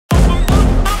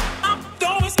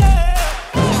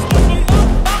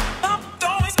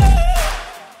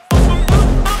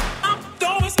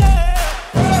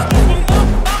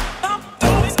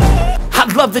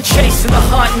love the chase and the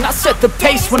hunt, and I set the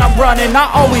pace when I'm running. I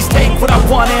always take what I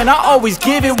want and I always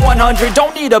give it 100.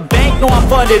 Don't need a bank, no I'm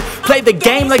funded. Play the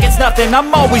game like it's nothing.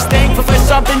 I'm always thankful for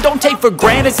something. Don't take for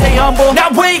granted, stay humble. Now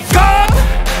wake up!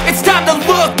 It's time to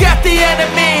look at the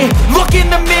enemy. Look in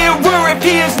the mirror if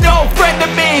he is no friend to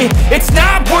me. It's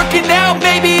not working out,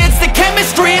 maybe it's the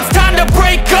chemistry. It's time to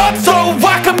break up so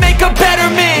I can make a better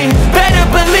me. Better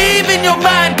believe in your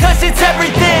mind, cause it's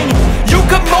everything. You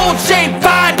can mold, shape,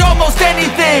 find almost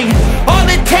anything. All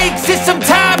it takes is some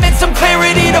time and some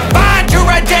clarity to find your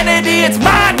identity. It's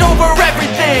mind over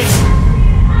everything.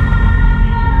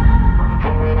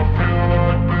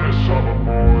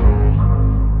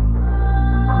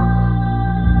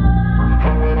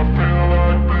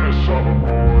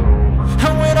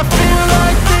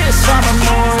 I'm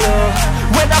immortal.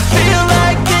 When I feel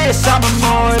like this, I'm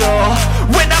immortal.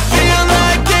 When I feel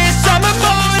like this, I'm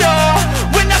immortal.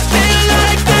 When I feel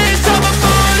like this, I'm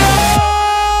immortal.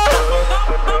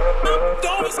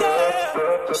 Don't be scared.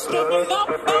 Just open up.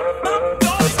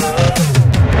 Don't be scared.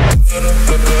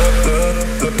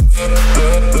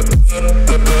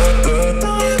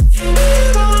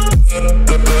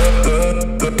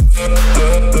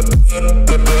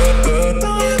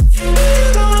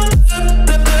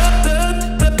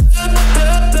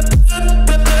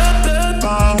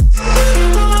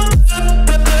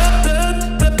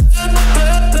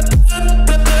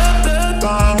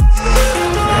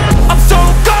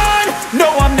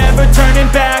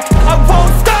 Back. I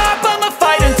won't stop, I'ma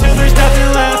fight until there's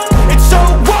nothing left. It's so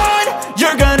what?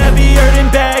 You're gonna be hurting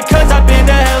bad, cause I've been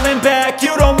to hell and back.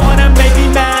 You don't wanna make me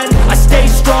mad, I stay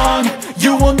strong.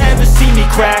 You will never see me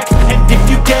crack. And if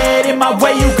you get in my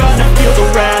way, you're gonna feel the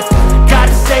wrath.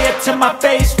 Gotta say it to my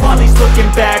face while he's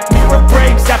looking back. Mirror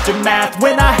breaks after math,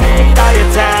 when I hate I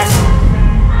attack.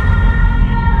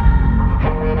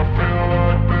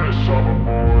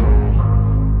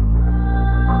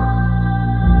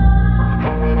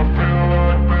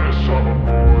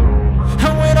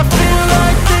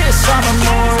 I'm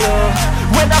immortal.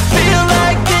 When I feel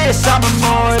like this, I'm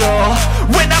immortal.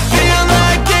 When I feel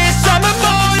like this, I'm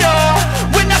immortal.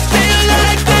 When I feel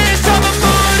like this, I'm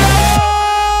immortal.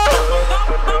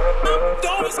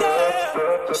 Don't be scared.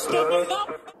 Just open up.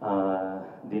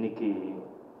 దీనికి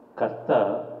కర్త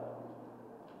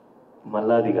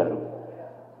మల్లాది గారు.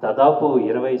 దాదాపు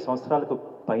 20 సంవత్సరాలకు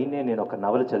పైనే నేను ఒక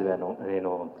నవల చదివాను. నేను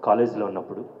కాలేజీలో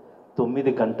ఉన్నప్పుడు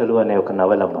 9 గంటలు అనే ఒక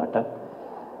నవల అన్నమాట.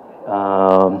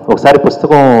 ఒకసారి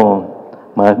పుస్తకం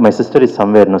my sister is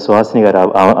somewhere Suhasini గారు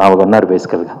ఆమె ఉన్నారు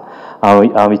బేసికల్గా.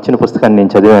 ఆమె ఇచ్చిన పుస్తకాన్ని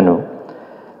నేను చదివాను.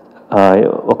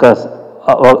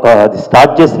 అది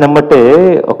స్టార్ట్ చేసినమ్మటే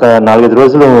ఒక 4-5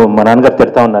 రోజులు మా నాన్నగారు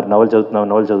తిడతా ఉన్నారు,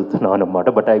 నవల చదువుతున్నావు అన్నమాట.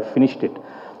 But I finished it.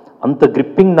 అంత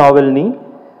గ్రిప్పింగ్ నావెల్ని,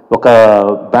 ఒక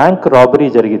బ్యాంక్ రాబరీ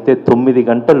జరిగితే 9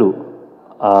 గంటలు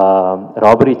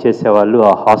రాబరీ చేసేవాళ్ళు,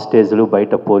 ఆ హాస్టేజ్లు,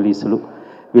 బయట పోలీసులు,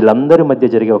 వీళ్ళందరి మధ్య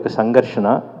జరిగే ఒక సంఘర్షణ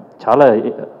చాలా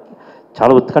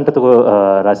చాలా ఉత్కంఠతో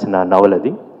రాసిన నవల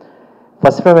అది.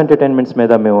 ఫస్ట్ ఫ్రేమ్ ఎంటర్టైన్మెంట్స్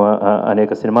మీద మేము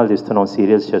అనేక సినిమాలు తీస్తున్నాం,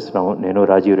 సీరియల్స్ చేస్తున్నాం. నేను,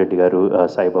 రాజీవ్ రెడ్డి గారు,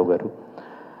 సాయిబాబు గారు.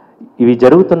 ఇవి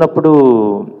జరుగుతున్నప్పుడు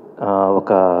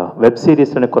ఒక వెబ్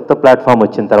సిరీస్ అనే కొత్త ప్లాట్ఫామ్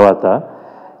వచ్చిన తర్వాత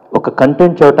ఒక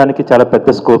కంటెంట్ చూడటానికి చాలా పెద్ద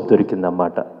స్కోప్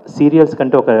దొరికిందన్నమాట. సీరియల్స్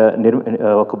కంటే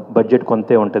ఒక బడ్జెట్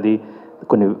కొంతే ఉంటుంది,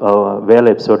 కొన్ని వేల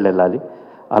ఎపిసోడ్లు వెళ్ళాలి.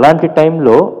 అలాంటి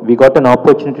టైంలో we got an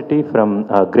opportunity from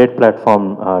great platform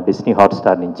Disney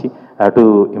Hotstar నుంచి. I have to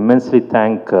immensely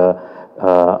thank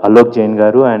Alok Jain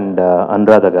గారు అండ్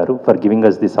అనురాధ గారు for giving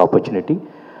us this opportunity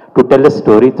to tell a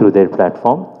story through there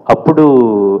platform. అప్పుడు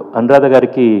అనురాధ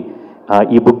గారికి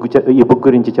ఈ బుక్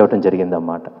గురించి చెప్పడం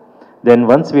జరిగిందన్నమాట. Then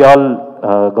once we all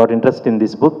got interest in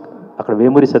this book, అక్కడ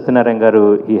వేమూరి సత్యనారాయణ గారు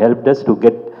he helped us to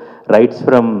get rights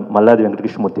from Malladi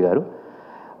Venkatakrishnamurthy గారు.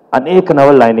 అనేక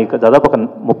నవలు ఆయన దాదాపు ఒక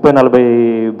 30-40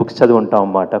 బుక్స్ చదివి ఉంటాం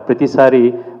అన్నమాట. ప్రతిసారి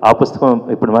ఆ పుస్తకం,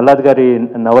 ఇప్పుడు మల్లాది గారి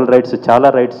నవల్ రైట్స్, చాలా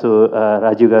రైట్స్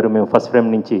రాజీవ్ గారు, మేము ఫస్ట్ ఫ్రేమ్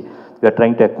నుంచి వీఆర్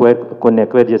ట్రైంగ్ టు కొన్ని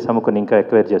ఎక్వైర్ చేస్తాము, కొన్ని ఇంకా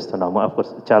ఎక్వైర్ చేస్తున్నాము.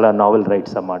 అఫ్కోర్స్ చాలా నావల్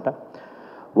రైట్స్ అన్నమాట.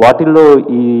 వాటిల్లో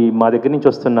మా దగ్గర నుంచి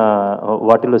వస్తున్న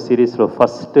వాటిల్లో సిరీస్లో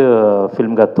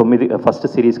ఫస్ట్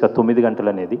సిరీస్గా 9 గంటలు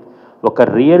అనేది ఒక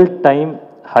real time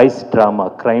highs drama,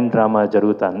 crime drama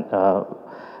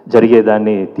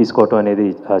జరిగేదాన్ని తీసుకోవటం అనేది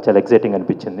చాలా ఎక్సైటింగ్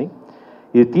అనిపించింది.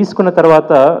 ఇది తీసుకున్న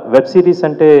తర్వాత వెబ్ సిరీస్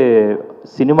అంటే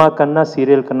సినిమా కన్నా,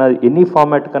 సీరియల్ కన్నా, ఎనీ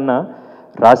ఫార్మాట్ కన్నా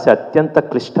రాసే అత్యంత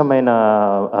క్లిష్టమైన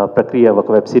ప్రక్రియ ఒక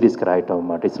వెబ్ సిరీస్కి రాయటం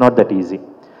అన్నమాట. It's not that easy.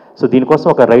 So దీనికోసం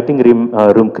ఒక రైటింగ్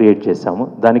రూమ్ క్రియేట్ చేశాము.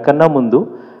 దానికన్నా ముందు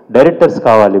డైరెక్టర్స్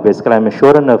కావాలి. బేసికల్ I'm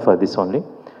sure అన్నర్ for this only.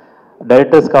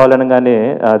 Directors కావాలనగానే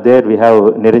there we have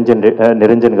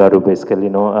Niranjan గారు. బేసికల్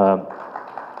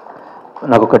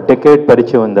నాకు ఒక డెకేడ్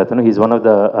పరిచయం ఉంది అతను. He's one of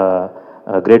the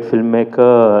great film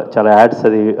maker, చాలా యాడ్స్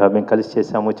అది మేము కలిసి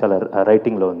చేసాము, చాలా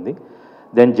రైటింగ్లో ఉంది.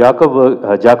 దెన్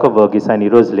జాకబ్ వర్గీస్, ఆయన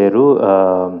ఈరోజు లేరు,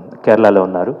 కేరళలో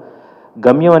ఉన్నారు.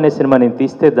 గమ్యం అనే సినిమా నేను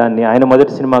తీస్తే దాన్ని ఆయన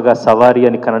మొదటి సినిమాగా సవారీ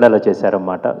అని కన్నడలో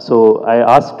చేశారన్నమాట. So I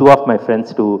ask 2 of my friends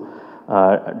to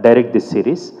direct this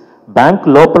series. Bank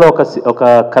లోపల ఒక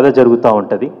కథ జరుగుతూ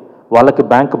ఉంటుంది, వాళ్ళకి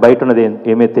బ్యాంక్ బయట ఉన్నది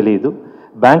ఏమీ తెలియదు.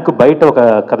 బ్యాంక్ బయట ఒక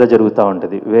కథ జరుగుతూ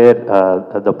ఉంటుంది, wear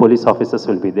the police officers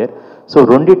will be there. So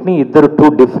రెండింటిని 2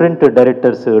 డిఫరెంట్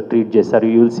డైరెక్టర్స్ ట్రీట్ చేశారు.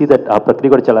 యూ విల్ సీ దట్ ఆ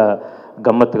ప్రక్రియ కూడా చాలా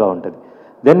గమ్మత్తుగా ఉంటుంది.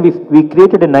 Then we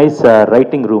created a nice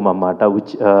writing room అన్నమాట,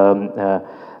 విచ్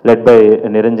లెడ్ బై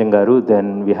నిరంజన్ గారు. Then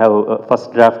we have first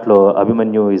డ్రాఫ్ట్లో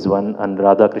Abhimanyu is one and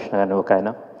Radhakrishna అని ఒక ఆయన,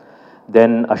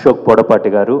 దెన్ అశోక్ పోడపాటి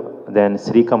గారు, దెన్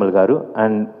శ్రీకమల్ గారు,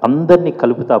 అండ్ అందరినీ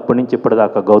కలుపుతా అప్పటి నుంచి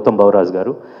ఇప్పటిదాకా గౌతమ్ బౌరాజ్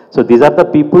గారు. So these are the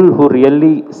people who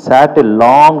really short a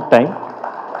long time.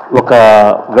 ఒక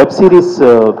వెబ్ సిరీస్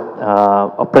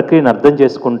ప్రక్రియను అర్థం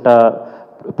చేసుకుంటా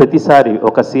ప్రతిసారి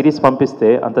ఒక సిరీస్ పంపిస్తే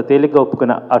అంత తేలిగ్గా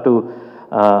ఒప్పుకున్న అటు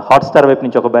హాట్స్టార్ వైపు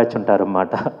నుంచి ఒక బ్యాచ్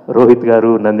ఉంటారన్నమాట, రోహిత్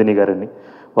గారు, నందిని గారని,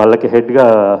 వాళ్ళకి హెడ్గా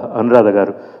అనురాధ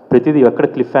గారు. ప్రతిదీ ఎక్కడ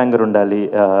క్లిఫ్ హ్యాంగర్ ఉండాలి,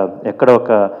 ఎక్కడ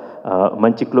ఒక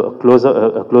మంచి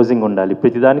క్లోజింగ్ ఉండాలి,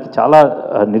 ప్రతిదానికి చాలా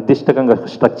నిర్దిష్టంగా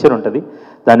స్ట్రక్చర్ ఉంటుంది.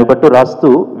 దాన్ని బట్టి రాస్తూ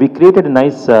వి క్రియేటెడ్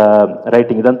నైస్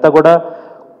రైటింగ్. ఇదంతా కూడా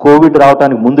కోవిడ్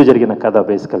రావడానికి ముందు జరిగిన కథ,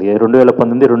 బేసికల్గా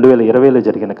 2019, 2020లో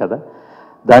జరిగిన కథ.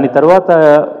 దాని తర్వాత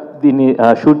దీన్ని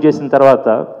షూట్ చేసిన తర్వాత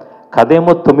కథ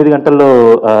ఏమో 9 గంటల్లో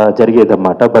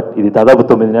జరిగేదన్నమాట, బట్ ఇది దాదాపు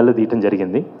 9 నెలలు తీయటం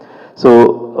జరిగింది. So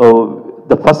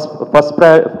the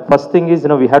first thing is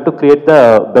we have to create the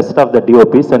best of the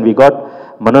DOPs, and we got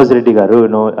Manoj Reddy గారు.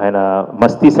 ఆయన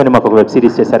మస్తీస్ అని మాకు ఒక వెబ్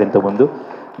సిరీస్ చేశారు ఇంతకుముందు.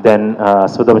 దెన్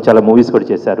సుధమ చాలా మూవీస్ కూడా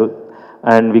చేశారు.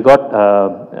 అండ్ వీ గాట్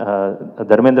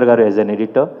ధర్మేంద్ర గారు యాజ్ అన్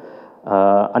ఎడిటర్.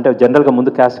 అంటే జనరల్గా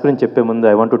ముందు క్యాస్ట్ గురించి చెప్పే ముందు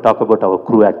I want to talk about our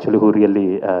crew actually who really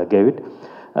gave it.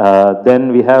 Then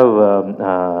we have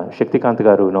Shaktikant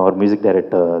గారు, అవర్ మ్యూజిక్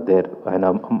డైరెక్టర్ దేర్. ఆయన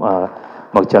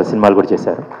మాకు చాలా సినిమాలు కూడా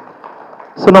చేశారు.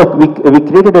 So now we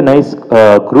created a nice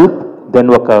group. Then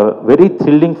ఒక వెరీ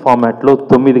థ్రిల్లింగ్ ఫార్మాట్లో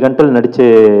 9 గంటలు నడిచే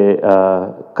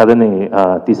కథని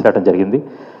తీసుకురావడం జరిగింది.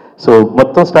 సో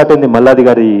మొత్తం స్టార్ట్ అయింది మల్లాది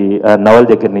గారి నవల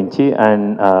దగ్గర నుంచి, అండ్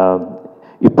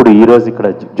ఇప్పుడు ఈరోజు ఇక్కడ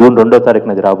జూన్ 2వ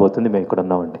తారీఖున అది రాబోతుంది. మేము ఇక్కడ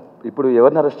ఉన్నామండి. ఇప్పుడు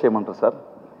ఎవరిని అరెస్ట్ చేయమంటారు సార్?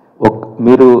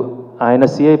 మీరు ఆయన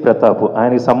సిఐ ప్రతాప్,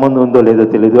 ఆయనకి సంబంధం ఉందో లేదో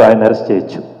తెలీదు, ఆయన అరెస్ట్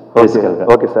చేయొచ్చు బేసికల్గా.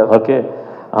 Okay sir. ఓకే,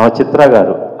 ఆమె చిత్ర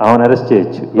గారు, ఆమెను అరెస్ట్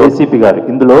చేయొచ్చు. ఏసీపీ గారు,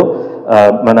 ఇందులో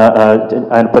మన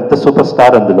ఆయన పెద్ద సూపర్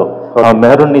స్టార్. అందులో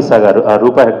మెహరున్ నిసా గారు,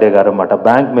 రూపా హెగ్డే గారు అన్నమాట,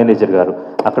 బ్యాంక్ మేనేజర్ గారు.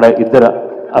 అక్కడ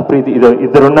అప్రీతి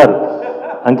ఇద్దరు ఉన్నారు,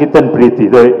 అంకిత్ అండ్ ప్రీతి.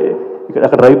 ఇక్కడ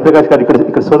అక్కడ రవిప్రకాష్ గారు,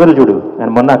 ఇక్కడ సోదరులు చూడు, ఆయన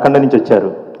మొన్న అక్కడి నుంచి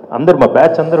వచ్చారు. అందరు మా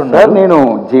బ్యాచ్ అందరూ ఉన్నారు. నేను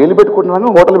జైలు పెట్టుకుంటున్నాను,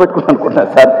 హోటల్ పెట్టుకుంటాను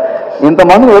అనుకుంటున్నాను సార్.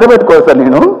 ఇంతమంది ఎవరు పెట్టుకోవాలి సార్?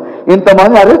 నేను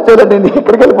ఇంతమంది అరెస్ట్ చేయాలంటే నేను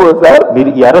ఎక్కడికి వెళ్ళిపోదు సార్? మీరు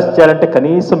ఈ అరెస్ట్ చేయాలంటే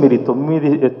కనీసం మీరు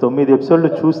 9 ఎపిసోడ్లు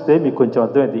చూస్తే మీకు కొంచెం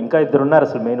అర్థమైంది. ఇంకా 2 ఉన్నారు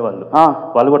అసలు మెయిన్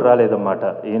వాళ్ళు కూడా రాలేదన్నమాట.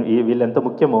 వీళ్ళు ఎంత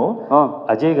ముఖ్యమో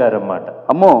అజయ్ గారు అన్నమాట.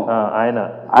 అమ్మో, ఆయన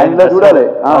ఇలా చూడాలి.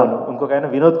 ఇంకొక ఆయన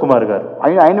వినోద్ కుమార్ గారు,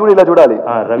 ఆయన కూడా ఇలా చూడాలి.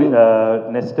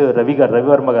 నెక్స్ట్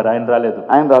రవివర్మ గారు, ఆయన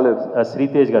రాలేదు.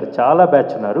 శ్రీతేజ్ గారు, చాలా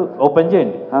బ్యాచ్ ఉన్నారు. ఓ పని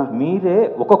చేయండి, మీరే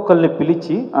ఒక్కొక్కరిని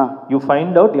పిలిచి యూ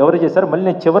ఫైండ్ అవుట్ ఎవరు చేశారు. మళ్ళీ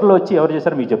నేను చివరిలో వచ్చి ఎవరు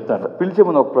చేశారు మీకు చెప్తాను. పిలిచే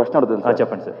ముందు ఒక ప్రశ్న అడుగుతుంది.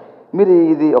 చెప్పండి సార్. మీరు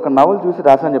ఇది ఒక నవల్ చూసి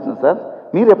రాసాను చెప్తున్నారు సార్.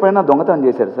 మీరు ఎప్పుడైనా దొంగతనం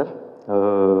చేశారు సార్?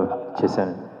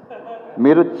 చేశాను.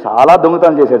 మీరు చాలా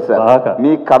దొంగతనం చేశారు సార్.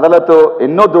 మీ కథలతో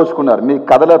ఎన్నో దోచుకున్నారు. మీ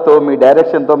కథలతో, మీ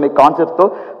డైరెక్షన్తో, మీ కాన్సెప్ట్తో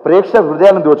ప్రేక్షక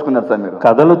హృదయాలను దోచుకున్నారు సార్. మీరు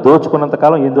కథలు దోచుకున్నంత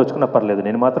కాలం ఏం దోచుకున్నా పర్లేదు,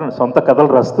 నేను మాత్రం సొంత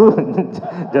కథలు రాస్తూ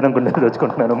జనం గుండె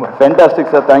దోచుకుంటున్నాను.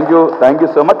 Fantastic sir, thank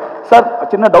you so much sir.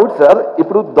 చిన్న డౌట్ సార్,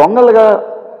 ఇప్పుడు దొంగలుగా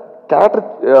క్యారెక్టర్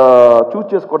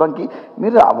చూస్ చేసుకోవడానికి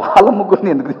మీరు వాళ్ళ ముగ్గురిని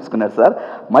ఎందుకు తీసుకున్నారు సార్?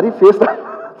 మరి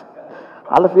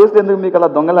వాళ్ళ ఫేస్ ఎందుకు మీకు అలా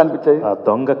దొంగలు అనిపించాయి? ఆ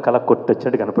దొంగ కళ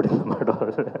కొట్టొచ్చినట్టు కనపడింది అన్నమాట.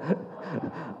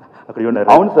 అక్కడ ఉన్నారు.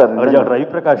 అవును సార్.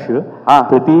 రవిప్రకాష్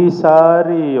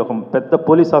ప్రతిసారి ఒక పెద్ద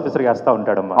పోలీస్ ఆఫీసర్కి వేస్తూ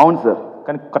ఉంటాడమ్మా. అవును సార్.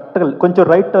 కానీ కరెక్ట్గా కొంచెం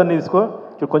రైట్ టర్న్ తీసుకో,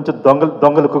 కొంచెం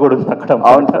దొంగలకు కూడా ఉంది అక్కడ.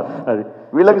 అవును సార్. అది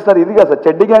వీళ్ళకి సార్ ఇదిగా సార్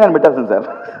చెడ్డి గ్యాంగ్ అని పెట్టాల్సింది సార్.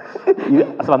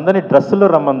 అసలు అందరినీ డ్రెస్సుల్లో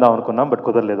రమ్మందాం అనుకున్నాం, బట్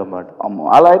కుదరలేదు అన్నమాట. అమ్మో,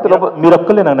 అలా అయితే మీరు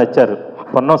ఒక్కలే నాకు నచ్చారు.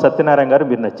 పొన్నం సత్యనారాయణ గారు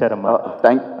మీరు నచ్చారమ్మా.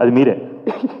 అది మీరే.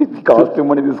 కాస్ట్యూమ్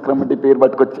అని తీసుకురమ్మంటే పేరు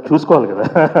పట్టుకొచ్చి చూసుకోవాలి కదా.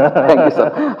 Thank you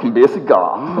sir. బేసిక్గా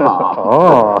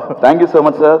thank you so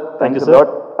much sir. Thank you sir.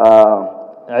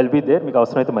 I will be there. మీకు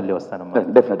అవసరమైతే మళ్ళీ వస్తానమ్మా.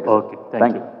 డెఫినెట్గా. Okay,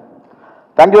 thank you.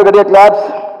 Thank you. గట్టిగా క్లాప్స్.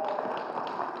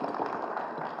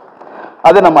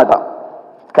 అదేనమాట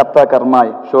కర్త కర్మ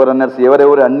షో రన్నర్స్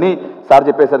ఎవరెవరు అన్నీ సార్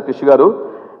చెప్పేశారు క్రిష్ గారు.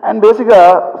 అండ్ బేసిక్గా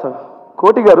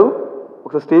కోటి గారు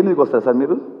ఒకసారి స్టేజ్ మీదకి వస్తారు సార్.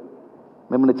 మీరు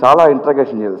మిమ్మల్ని చాలా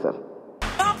ఇంట్రాగేషన్ చేయాలి సార్.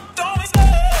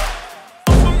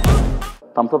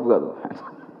 థమ్స్అప్ కాదు.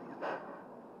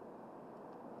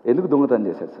 ఎందుకు దొంగతనం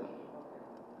చేశారు సార్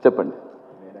చెప్పండి.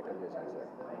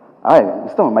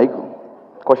 ఇస్తాం మైక్,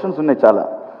 క్వశ్చన్స్ ఉన్నాయి చాలా.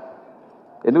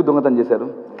 ఎందుకు దొంగతనం చేశారు?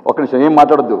 ఒక్క నిమిషం, ఏం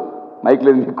మాట్లాడొద్దు, మైక్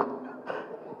లేదు మీకు.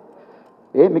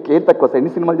 మీకు ఏం తక్కువ సార్?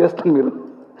 ఎన్ని సినిమాలు చేస్తారు మీరు?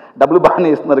 డబ్బులు బాగానే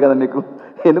ఇస్తున్నారు కదా మీకు,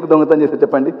 ఎందుకు దొంగతనం చేశారు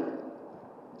చెప్పండి.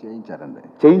 చేయించారండి.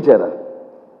 చేయించారా?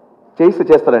 చేయిస్తే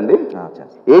చేస్తారండి?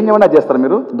 ఏం ఏమన్నా చేస్తారా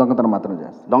మీరు? దొంగతనం మాత్రం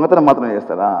చేస్తారు. దొంగతనం మాత్రమే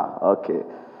చేస్తారా? ఓకే.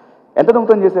 ఎంత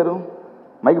దొంగతనం చేశారు?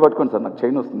 మైక్ పట్టుకోండి సార్, నాకు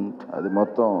చైన్ వస్తుంది. అది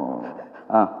మొత్తం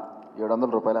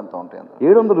 700 రూపాయలు ఎంత ఉంటాయి?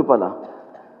 700 రూపాయల?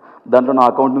 దాంట్లో నా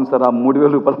అకౌంట్ ఉంది సార్, ఆ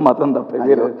 3000 రూపాయలు మాత్రం తప్ప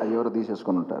ఎవరు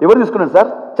తీసేసుకుని ఉంటారు. ఎవరు తీసుకున్నారు సార్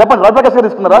చెప్పండి? రాజప్రకాష్ గారు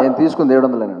తీసుకున్నారా? నేను తీసుకుంది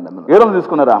 700 అండి. 700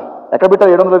 తీసుకున్నారా? ఎక్కడ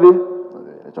పెట్టారు 700 అవి?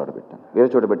 వేరే చోట పెట్టాను. వేరే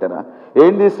చోట పెట్టారా?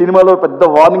 ఏంటి సినిమాలో పెద్ద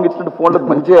వార్నింగ్ ఇచ్చినట్టు ఫోన్లో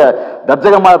మంచిగా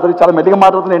దర్జాగా మాట్లాడుతుంది, చాలా మెల్లిగా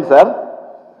మాట్లాడుతుంది ఏంటి సార్?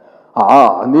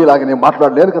 నీలాగా నేను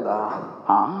మాట్లాడలేను కదా.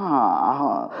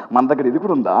 మన దగ్గర ఇది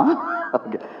కూడా ఉందా?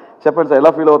 ఓకే చెప్పండి సార్,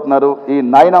 ఎలా ఫీల్ అవుతున్నారు ఈ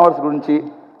 9 hours గురించి?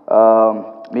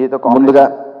 మీతో ముందుగా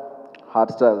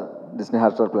డిస్నీ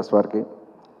హాట్స్టార్ ప్లస్ వారికి,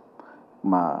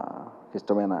 మా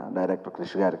ఇష్టమైన డైరెక్టర్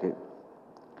క్రిష్ గారికి,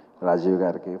 రాజీవ్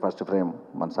గారికి, ఫస్ట్ ఫ్రేమ్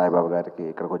మన సాయిబాబా గారికి,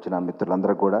 ఇక్కడికి వచ్చిన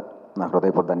మిత్రులందరికీ కూడా నా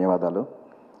హృదయపూర్వక ధన్యవాదాలు.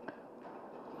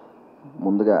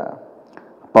 ముందుగా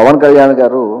పవన్ కళ్యాణ్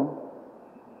గారు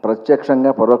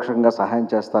ప్రత్యక్షంగా పరోక్షంగా సహాయం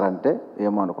చేస్తారంటే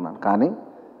ఏమో అనుకున్నాను, కానీ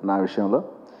నా విషయంలో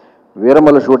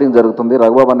వీరమల్లు షూటింగ్ జరుగుతుంది.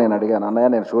 రఘుబాబు నేను అడిగాను, అన్నయ్య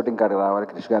నేను షూటింగ్ కాడికి రావాలి,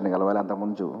 క్రిష్ గారిని కలవాలి.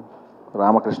 అంతకుముందు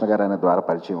రామకృష్ణ గారు అనే ద్వారా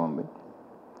పరిచయం ఉంది.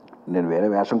 నేను వేరే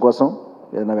వేషం కోసం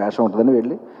ఏదైనా వేషం ఉంటుందని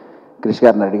వెళ్ళి క్రిష్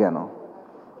గారిని అడిగాను,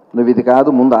 నువ్వు ఇది కాదు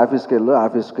ముందు ఆఫీస్కి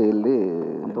వెళ్ళి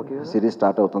సిరీస్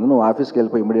స్టార్ట్ అవుతుంది, నువ్వు ఆఫీస్కి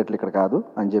వెళ్ళిపోయి ఇమీడియట్లీ ఇక్కడ కాదు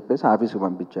అని చెప్పేసి ఆఫీస్కి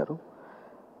పంపించారు.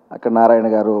 అక్కడ నారాయణ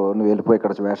గారు నువ్వు వెళ్ళిపోయి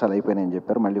ఇక్కడ వేషాలు అయిపోయినాయని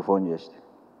చెప్పారు. మళ్ళీ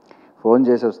ఫోన్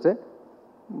చేసి వస్తే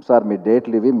సార్ మీ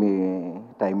డేట్లు ఇవి, మీ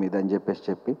టైం ఇది అని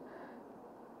చెప్పి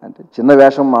అంటే చిన్న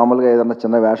వేషం, మామూలుగా ఏదన్నా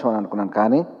చిన్న వేషం అని అనుకున్నాను.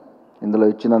 కానీ ఇందులో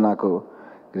ఇచ్చిన నాకు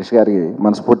క్రిష్ గారికి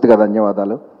మనస్ఫూర్తిగా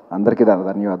ధన్యవాదాలు, అందరికీ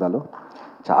ధన్యవాదాలు.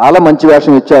 చాలా మంచి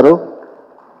వేషం ఇచ్చారు.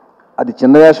 అది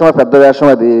చిన్న వేషమా పెద్ద వేషం,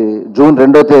 అది జూన్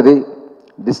 2వ తేదీ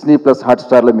డిస్నీ ప్లస్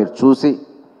హాట్స్టార్లో మీరు చూసి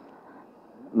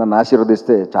నన్ను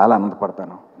ఆశీర్వదిస్తే చాలా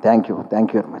ఆనందపడతాను. Thank you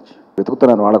very much.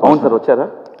 వెతుకుతున్నాను వాళ్ళ కోసం. సార్ వచ్చారా?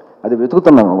 అది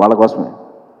వెతుకుతున్నాను వాళ్ళ కోసమే.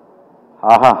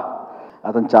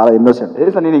 అతను చాలా ఇన్నోసెంట్.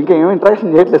 లేదు సార్, నేను ఇంకా ఏమీ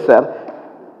ఇంట్రాక్షన్ చేయట్లేదు సార్.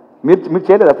 మీరు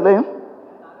చేయలేదు అసలు? ఏం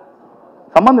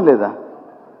సంబంధం లేదా?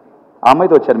 ఆ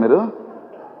అమ్మాయితో వచ్చారు మీరు?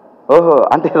 ఓహో,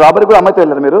 అంటే రాబరీ కూడా అమ్మాయితో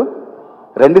వెళ్ళారు మీరు?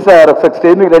 రండి సార్, ఒకసారి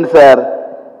స్టేజ్ మీకు రండి సార్,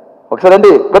 ఒకసారి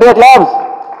రండి. కొద్దిగా క్లాప్స్.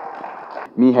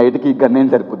 మీ హైట్కి గన్నేం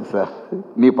సరిపోద్ది సార్,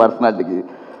 మీ పర్సనాలిటీకి.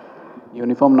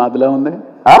 యూనిఫామ్ నాదిలా ఉంది.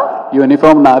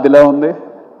 యూనిఫామ్ నాదిలా ఉంది.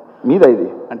 మీద ఇది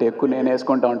అంటే ఎక్కువ నేను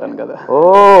వేసుకుంటా ఉంటాను కదా. ఓ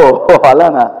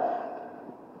అలానా?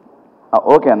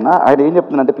 ఓకే అన్న. ఆయన ఏం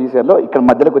చెప్తున్నానంటే పీసీఆర్లో ఇక్కడ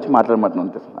మధ్యలోకి వచ్చి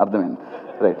మాట్లాడమంటున్నాను, అర్థమైంది.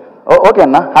 రైట్, ఓకే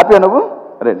అన్న. హ్యాపీ నువ్వు?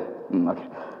 రైట్, ఓకే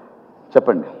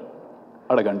చెప్పండి.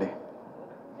 అడగండి.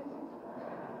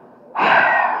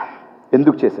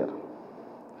 ఎందుకు చేశారు?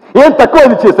 ఏం తక్కువ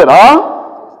ఎందుకు చేశారా?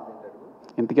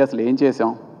 ఇంతకీ అసలు ఏం చేసాం?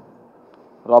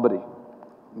 రాబరీ.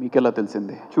 మీకెలా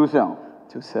తెలిసింది?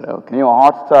 చూసారా? ఓకే. మేము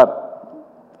హాట్స్టార్,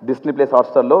 డిస్నీ ప్లస్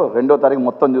హాట్స్టార్లో 2వ తారీఖు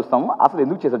మొత్తం చూస్తాము. అసలు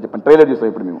ఎందుకు చేశారు చెప్పండి? ట్రైలర్ చూస్తాం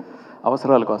ఇప్పుడు మేము.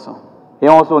 అవసరాల కోసం.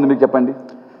 ఏం అవసరం ఉంది మీకు చెప్పండి?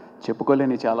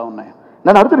 చెప్పుకోలేని చాలా ఉన్నాయి.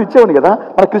 నన్ను అడుగుతూ ఇచ్చేవాడిని కదా,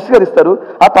 మన క్రిష్ గారు ఇస్తారు,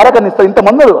 ఆ తారకాన్ని ఇస్తారు,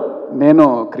 ఇంతమంది. నేను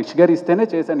క్రిష్ గారు ఇస్తేనే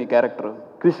చేశాను ఈ క్యారెక్టర్.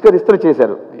 క్రిష్ గారు ఇస్తేనే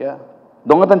చేశారు?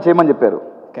 దొంగతనం చేయమని చెప్పారు,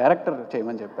 క్యారెక్టర్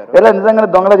చేయమని చెప్పారు. ఎలా నిజంగానే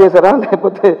దొంగలా చేశారా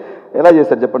లేకపోతే ఎలా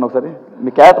చేశారు చెప్పండి ఒకసారి.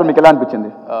 మీ క్యారెక్టర్ మీకు ఎలా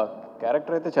అనిపించింది?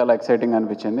 క్యారెక్టర్ అయితే చాలా ఎక్సైటింగ్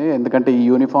అనిపించింది. ఎందుకంటే ఈ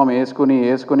యూనిఫామ్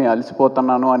వేసుకుని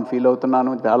అలసిపోతున్నాను అని ఫీల్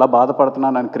అవుతున్నాను, చాలా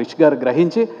బాధపడుతున్నాను అని క్రిష్ గారు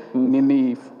గ్రహించి నిన్ను ఈ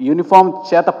యూనిఫామ్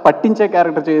చేత పట్టించే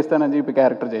క్యారెక్టర్ చేయిస్తానని చెప్పి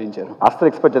క్యారెక్టర్ చేయించారు. అసలు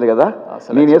ఎక్స్పెక్ట్ చేయలేదు కదా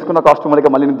నేను వేసుకున్న కాస్ట్యూమ్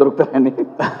వల్ల మళ్ళీ నేను దొరుకుతానండి.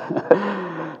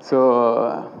 సో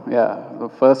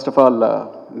ఫస్ట్ ఆఫ్ ఆల్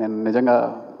నేను నిజంగా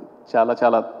చాలా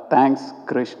చాలా థ్యాంక్స్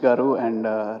క్రిష్ గారు అండ్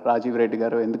రాజీవ్ రెడ్డి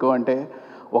గారు. ఎందుకు అంటే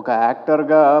ఒక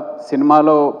యాక్టర్గా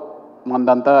సినిమాలో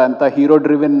మనదంతా ఎంత హీరో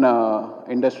డ్రివెన్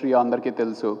ఇండస్ట్రీ అందరికీ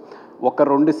తెలుసు. ఒక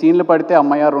 2 సీన్లు పడితే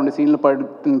అమ్మయ్య 2 సీన్లు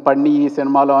పడి ఈ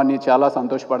సినిమాలో అని చాలా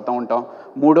సంతోషపడుతూ ఉంటాం.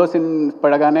 3వ సీన్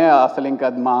పడగానే అసలు ఇంకా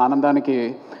మా ఆనందానికి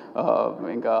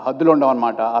ఇంకా హద్దులు ఉండవు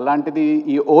అనమాట. అలాంటిది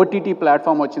ఈ ఓటీటీ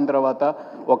ప్లాట్ఫామ్ వచ్చిన తర్వాత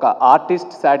ఒక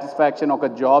ఆర్టిస్ట్ సాటిస్ఫాక్షన్, ఒక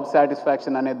జాబ్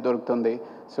సాటిస్ఫాక్షన్ అనేది దొరుకుతుంది.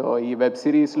 సో ఈ వెబ్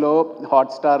సిరీస్లో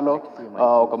హాట్స్టార్లో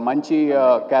ఒక మంచి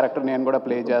క్యారెక్టర్ నేను కూడా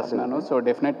ప్లే చేస్తున్నాను. సో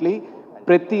డెఫినెట్లీ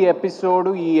ప్రతి ఎపిసోడ్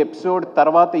ఈ ఎపిసోడ్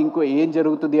తర్వాత ఇంకో ఏం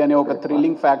జరుగుతుంది అనే ఒక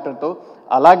థ్రిల్లింగ్ ఫ్యాక్టర్తో,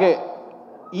 అలాగే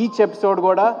ఈచ్ ఎపిసోడ్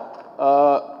కూడా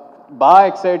బాగా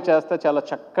ఎక్సైట్ చేస్తే చాలా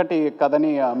చక్కటి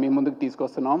కథని మీ ముందుకు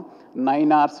తీసుకొస్తున్నాం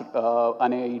 9 hours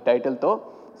అనే ఈ టైటిల్తో.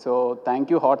 So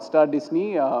thank you Hotstar Disney.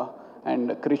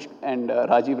 and Krish and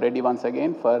Rajiv Reddy once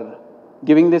again for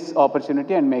giving this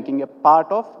opportunity and making a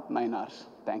part of 9 hours.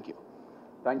 Thank you.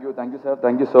 Thank you sir,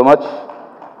 thank you so much.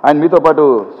 And మీతో పాటు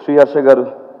శ్రీహర్ష గారు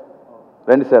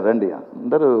రండి sir, రండి.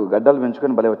 అందరూ గడ్డలు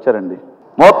పెంచుకొని భలే వచ్చారండి.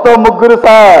 మొత్తం ముగ్గురు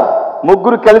సార్,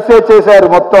 ముగ్గురు కలిసే చేశారు,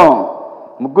 మొత్తం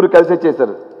ముగ్గురు కలిసే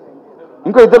చేశారు.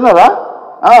 ఇంకో ఇద్దరున్నారా?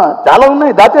 చాలా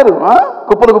ఉన్నాయి, దాచారు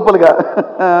కుప్పలు కుప్పలుగా.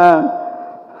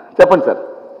 చెప్పండి సార్,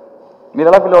 మీరు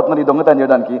ఎలా ఫీల్ అవుతున్నారు ఈ దొంగతనం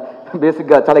చేయడానికి?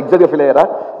 బేసిక్గా చాలా ఎగ్జాక్ట్గా ఫీల్ అయ్యారా?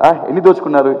 ఎన్ని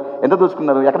దోచుకున్నారు, ఎంత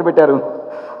దోచుకున్నారు, ఎక్కడ పెట్టారు?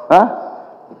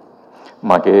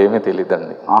 మాకేమీ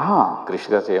తెలియదండి. క్రిష్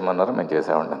గారు చేయమన్నారు, మేము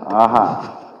చేసామండి.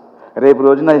 రేపు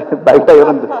రోజున బయట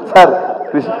ఎవరంత సార్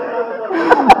క్రిష్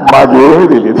మాకేమీ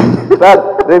తెలియదు సార్.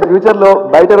 రేపు ఫ్యూచర్లో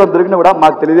బయట ఎవరు దొరికినా కూడా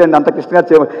మాకు తెలియదు అండి, అంత కృష్ణ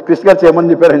గారు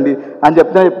చేయమని చెప్పారండి అని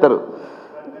చెప్తారు.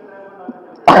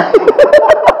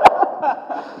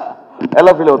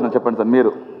 ఎలా ఫీల్ అవుతున్నారు చెప్పండి సార్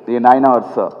మీరు? ఈ 9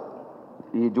 hours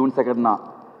ఈ June 2nd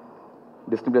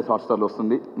డిస్నీ ప్లస్ హాట్స్టార్లో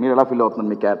వస్తుంది. మీరు ఎలా ఫీల్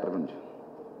అవుతున్నారు మీ క్యారెక్టర్ గురించి?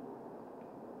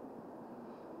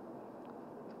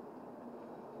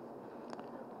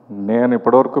 నేను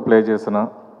ఇప్పటివరకు ప్లే చేసిన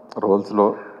రోల్స్లో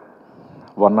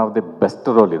one of the best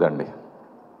role ఇదండి.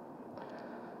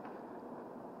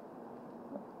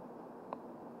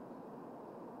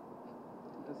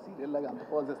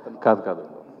 కాదు కాదు,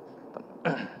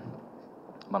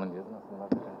 మనం చేసిన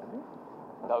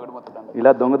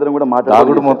ఇలా దొంగతనం కూడా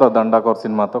దాగుడు మూత దండాకోర్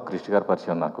సినిమాతో క్రిష్ గారి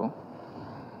పరిచయం నాకు.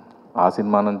 ఆ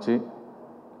సినిమా నుంచి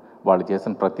వాళ్ళు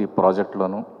చేసిన ప్రతి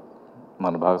ప్రాజెక్టులోనూ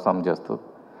మన భాగస్వామ్యం చేస్తూ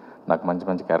నాకు మంచి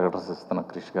మంచి క్యారెక్టర్స్ ఇస్తున్న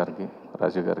క్రిష్ గారికి,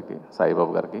 రాజు గారికి,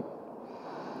 సాయిబాబు గారికి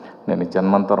నేను ఈ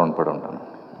జన్మంతా రుణపడి ఉంటాను.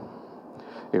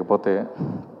 ఇకపోతే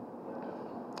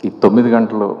ఈ 9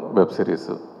 గంటలు web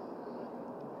series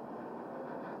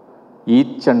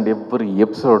each and every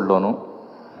ఎపిసోడ్లోనూ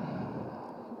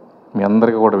మీ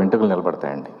అందరికీ కూడా వెంట్రుకలు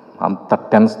నిలబడతాయండి. అంత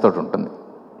టెన్స్ తోటి ఉంటుంది.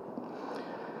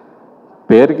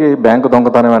 పేరుకి బ్యాంకు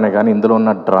దొంగతనమనే కానీ ఇందులో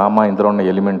ఉన్న డ్రామా, ఇందులో ఉన్న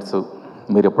ఎలిమెంట్స్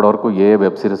మీరు ఇప్పటివరకు ఏ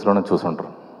వెబ్ సిరీస్లోనూ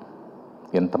చూసుంటారు.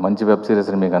 ఎంత మంచి వెబ్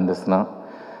సిరీస్ని మీకు అందిస్తున్నా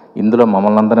ఇందులో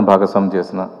మమ్మల్ని అందరినీ భాగస్వామ్యం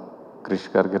చేసిన క్రిష్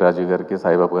గారికి, రాజీవ్ గారికి,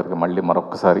 సాయిబాబు గారికి మళ్ళీ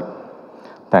మరొకసారి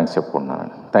థ్యాంక్స్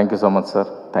చెప్పుకుంటున్నాను. Thank you so much sir,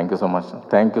 thank you so much,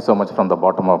 thank you so much from the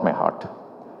bottom of my heart.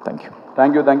 Thank you.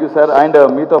 Thank you sir. And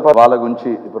మీతో పాటు వాళ్ళ గురించి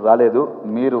ఇప్పుడు రాలేదు,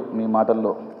 మీరు మీ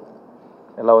మాటల్లో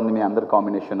ఎలా ఉంది మీ అందరి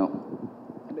కాంబినేషను?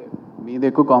 మీది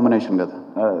ఎక్కువ కాంబినేషన్ కదా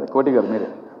కోటి గారు, మీరే.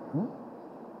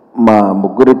 మా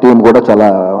ముగ్గురి టీం కూడా చాలా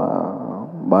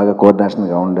బాగా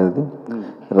కోఆర్డినేషన్గా ఉండేది.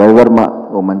 రవివర్మ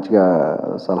ఓ మంచిగా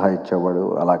సలహా ఇచ్చేవాడు,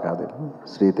 అలా కాదు.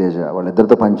 శ్రీతేజ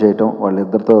వాళ్ళిద్దరితో పనిచేయటం,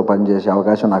 వాళ్ళిద్దరితో పనిచేసే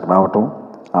అవకాశం నాకు రావటం,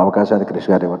 ఆ అవకాశాన్ని క్రిష్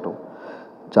గారు ఇవ్వటం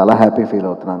చాలా హ్యాపీ ఫీల్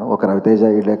అవుతున్నాను. ఒక రవితేజ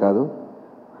ఇళ్ళే కాదు,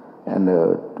 అండ్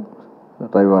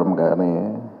రవివర్మ కానీ,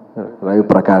 రవి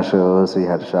ప్రకాష్,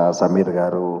 శ్రీహర్ష, సమీర్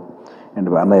గారు, అండ్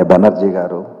అన్నయ్య బెనర్జీ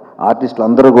గారు, ఆర్టిస్టులు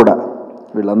అందరూ కూడా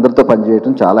వీళ్ళందరితో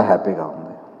పనిచేయటం చాలా హ్యాపీగా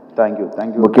ఉంది. Thank you.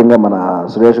 ముఖ్యంగా మన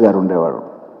సురేష్ గారు ఉండేవాడు,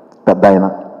 పెద్ద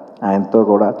ఆయనతో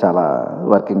కూడా చాలా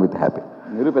వర్కింగ్ విత్ హ్యాపీ.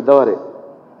 మీరు పెద్దవారే,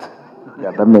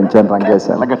 గడ్డం పెంచాను,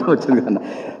 రంగేశాను, వచ్చింది కన్నా.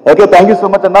 Okay, thank you so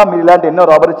much అన్న. మీరు ఇలాంటి ఎన్నో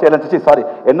రాబరీ చేయాలని,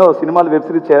 ఎన్నో సినిమాలు, వెబ్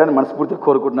సిరీస్ చేయాలని మనస్ఫూర్తిగా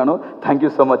కోరుకుంటున్నాను. Thank you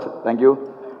so much. Thank you.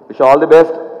 Wish all the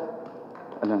best.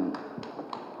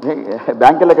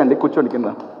 Bank వెళ్ళకండి, కూర్చోండి కింద.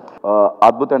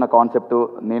 అద్భుతమైన కాన్సెప్ట్.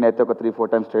 నేనైతే ఒక 3-4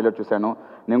 times ట్రైలర్ చూశాను.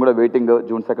 నేను కూడా వెయిటింగ్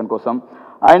June 2nd కోసం.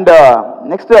 అండ్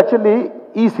నెక్స్ట్ యాక్చువల్లీ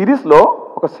ఈ సిరీస్లో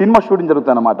ఒక సినిమా షూటింగ్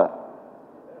జరుగుతుంది అన్నమాట.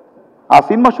 ఆ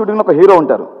సినిమా షూటింగ్లో ఒక హీరో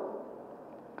ఉంటారు.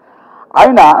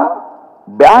 ఆయన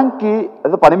బ్యాంక్కి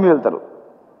ఏదో పని మీద వెళ్తారు.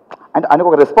 అంటే ఆయనకు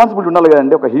ఒక రెస్పాన్సిబిలిటీ ఉండాలి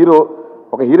కదండి.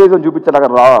 ఒక హీరోయిజం చూపించాలి.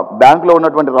 అక్కడ బ్యాంకులో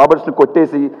ఉన్నటువంటి రాబర్ట్స్ని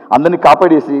కొట్టేసి అందరినీ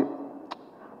కాపాడేసి.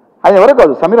 ఆయన ఎవరో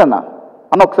కాదు, సమీర్ అన్న.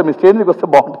 ఒకసారి మీ స్టేజ్ మీదకి వస్తే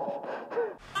బాగుంటుంది.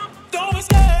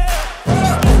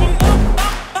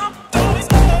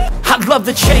 I love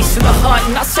the chase and the hunt,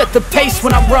 and I set the pace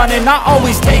when I'm running. I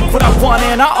always take what I want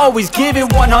and I always give it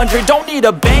 100. Don't need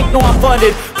a bank, no I'm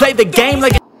funded. Play the game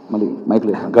like మళ్ళీ mic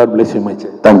లేదు. God bless you my చే.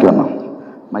 Thank you అన్న.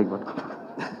 Mic పట్టు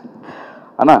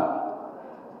అన్న.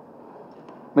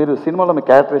 మీరు సినిమాలో మీ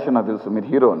characterisation నాకు తెలుసు, మీరు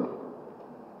హీరో అని.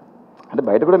 అంటే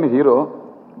బయట కూడా మీరు హీరో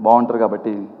బాగుంటారు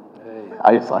కాబట్టి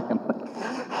అయ్యో సారీ.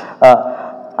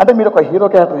 అంటే మీరు ఒక హీరో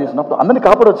క్యారెక్టర్ చేసినప్పుడు అందరినీ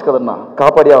కాపాడవచ్చు కదన్నా.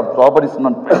 కాపాడి ఆ ప్రాపర్టీస్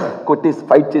కొట్టేసి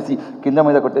ఫైట్ చేసి కింద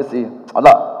మీద కొట్టేసి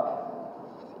అలా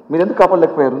మీరు ఎందుకు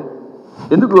కాపాడలేకపోయారు?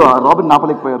 ఎందుకు ఆ రాబర్ట్ని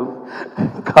ఆపలేకపోయారు?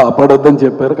 కాపాడొద్దని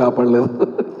చెప్పారు, కాపాడలేదు.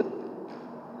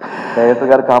 డైరెక్టర్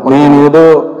గారు నేను ఏదో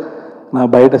నా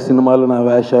బయట సినిమాలు, నా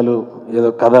వేషాలు, ఏదో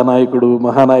కథానాయకుడు,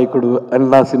 మహానాయకుడు అని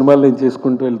నా సినిమాలు నేను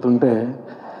చేసుకుంటూ వెళ్తుంటే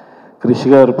క్రిష్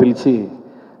గారు పిలిచి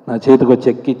నా చేతికి వచ్చి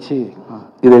ఎక్కిచ్చి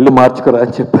ఇది వెళ్ళి మార్చుకురా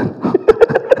అని చెప్పారు.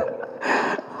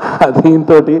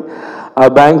 దీంతో ఆ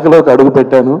బ్యాంకులోకి అడుగు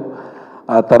పెట్టాను.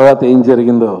 ఆ తర్వాత ఏం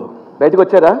జరిగిందో బయటకు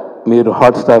వచ్చారా? మీరు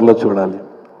హాట్స్టార్లో చూడాలి.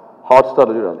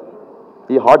 హాట్స్టార్లో చూడాలి.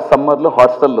 ఈ హాట్ సమ్మర్లో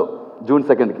హాట్స్టార్లో June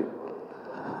 2కి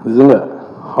నిజంగా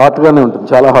హాట్గానే ఉంటుంది,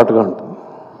 చాలా హాట్గా ఉంటుంది.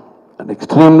 And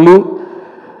extremely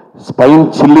spine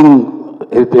chilling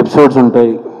episodes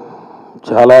ఉంటాయి,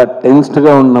 చాలా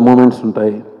టెన్స్డ్గా ఉన్న మూమెంట్స్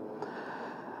ఉంటాయి.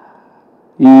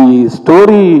 ఈ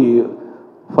స్టోరీ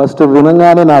ఫస్ట్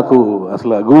వినగానే నాకు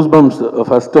అసలు goose bumps.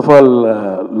 First of all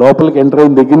లోపలికి ఎంటర్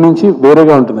అయిన దగ్గర నుంచి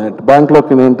వేరేగా ఉంటుంది.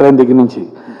 బ్యాంక్లోకి ఎంటర్ అయిన దగ్గర నుంచి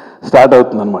స్టార్ట్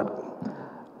అవుతుంది అనమాట.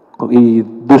 ఈ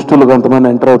దుష్టులు కొంతమంది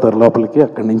ఎంటర్ అవుతారు లోపలికి,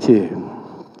 అక్కడి నుంచి.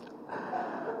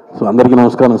 సో అందరికీ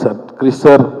నమస్కారం sir. Krish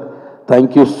sir,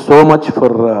 thank you so much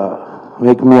for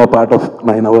making me a part of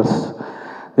 9 hours.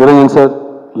 Niranjan sir,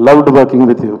 loved working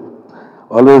with you,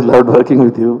 always loved working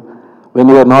with you. When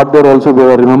you are not there also, we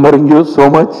are remembering you so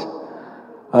much.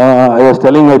 I was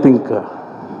telling, I think,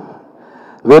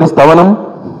 where is Tavanam?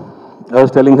 I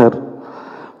was telling her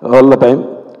all the time.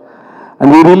 And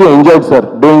we really enjoyed, sir,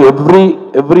 doing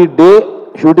every day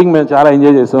shooting. మేము చాలా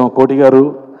enjoy చేసాం. కోటి గారు,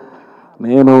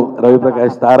 నేను, రవి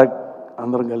ప్రకాష్, తారక్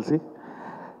అందరం కలిసి.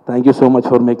 Thank you so much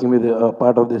for making me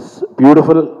part of this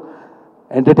beautiful,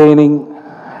 entertaining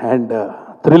and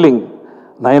thrilling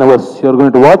 9 hours you are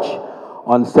going to watch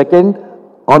on 2nd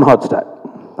on Hotstar.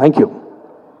 Thank you.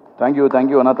 Thank you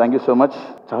అన్న, thank you so much.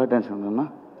 చాలా tension ఉంది అన్న.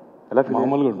 ఎలా feel?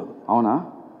 మామూలుగా ఉండదు. అవునా?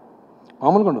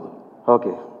 మామూలుగా ఉండదు.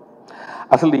 ఓకే.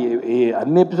 అసలు ఈ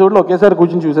అన్ని ఎపిసోడ్లు ఒకేసారి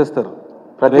కూర్చొని చూసేస్తారు.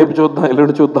 రేపు చూద్దాం,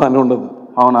 ఎల్లుండి చూద్దాం అని ఉండదు.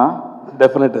 అవునా?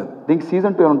 డెఫినెట్. దీనికి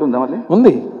సీజన్ 2 ఉంటుందా మళ్ళీ?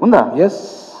 ఉందా? ఎస్.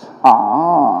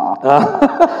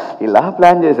 ఇలా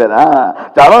ప్లాన్ చేశారా?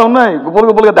 చాలా ఉన్నాయి,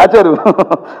 గుప్పులుగా దాచారు.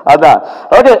 అదా.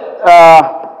 ఓకే,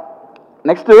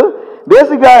 నెక్స్ట్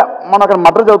బేసిక్గా మనం అక్కడ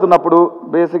మర్డర్ చదువుతున్నప్పుడు,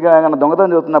 బేసిక్గా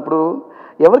దొంగతనం చదువుతున్నప్పుడు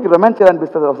ఎవరికి రొమాన్స్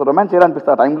చేయాలనిపిస్తుంది? అసలు రొమాన్స్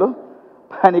చేయాలనిపిస్తుంది ఆ టైంలో.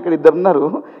 కానీ ఇక్కడ ఇద్దరు ఉన్నారు,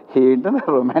 ఏంటన్నా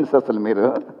రొమాన్స్ అసలు మీరు?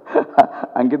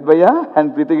 అంకిత్ భయ్య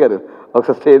అండ్ ప్రీతి గారు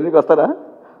ఒకసారి స్టేజ్ మీదకి వస్తారా?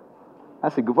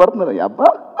 సిగ్గుపడుతున్నారు అబ్బా.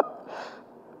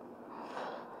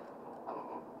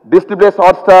 Distribute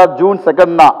Hotstar June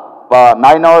 2న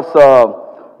 9 hours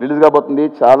release కాబోతుంది.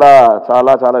 చాలా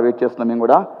చాలా చాలా వెయిట్ చేస్తున్నాం మేము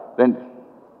కూడా. రండి,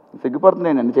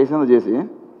 సిగ్గుపడుతున్నాయి నేను చేసినది చేసి.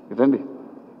 ఇటండి,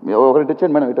 ఒకటి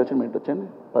వచ్చండి మేడం, ఇటు వచ్చండి.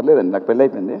 పర్లేదండి, నాకు పెళ్ళి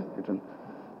అయిపోయింది. ఇటండి,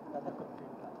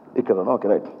 ఇక్కడ. Okay,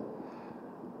 right.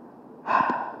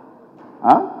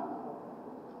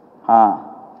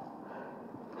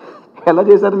 ఎలా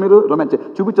చేశారు మీరు రొమాన్స్?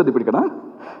 చూపించొద్దు ఇప్పుడు ఇక్కడ.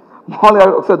 మామూలుగా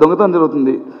ఒకసారి దొంగతనం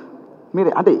జరుగుతుంది, మీరు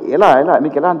అంటే ఎలా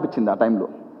మీకు ఎలా అనిపించింది ఆ టైంలో?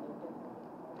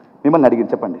 మిమ్మల్ని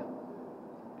అడిగింది, చెప్పండి.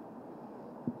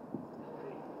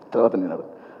 తర్వాత నేను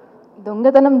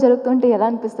దొంగతనం జరుగుతుంటే ఎలా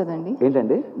అనిపిస్తుందండి?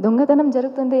 ఏంటండి దొంగతనం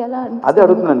జరుగుతుంటే ఎలా? అదే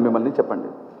అడుగుతున్నాను మిమ్మల్ని, చెప్పండి.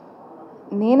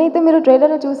 నేనైతే మీరు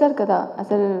ట్రైలర్లో చూశారు కదా,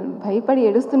 అసలు భయపడి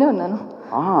ఏడుస్తూనే ఉన్నాను.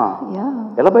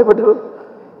 ఎలా భయపడ్డారు?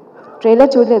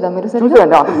 ట్రైలర్ చూడలేదా మీరు?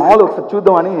 చూసారండి, అసలు మామూలు ఒకసారి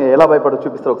చూద్దామని. ఎలా భయపడ్డారు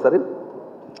చూపిస్తారు ఒకసారి?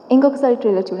 ఇంకొకసారి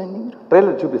ట్రైలర్ చూడండి. మీరు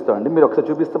ట్రైలర్ చూపిస్తామండి, మీరు ఒకసారి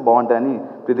చూపిస్తే బాగుంటాయని.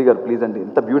 ప్రీతి గారు ప్లీజ్ అండి,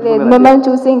 ఎంత బ్యూటిఫుల్. మిమ్మల్ని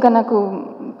చూసి ఇంకా నాకు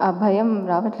ఆ భయం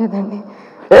రావట్లేదండి.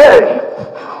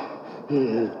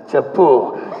 చెప్పు,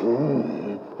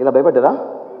 ఇలా భయపడ్డారా?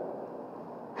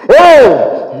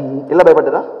 ఇలా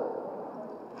భయపడ్డారా?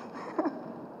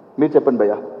 మీరు చెప్పండి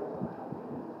భయ్యా,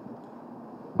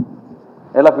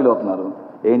 ఎలా ఫీల్ అవుతున్నారు?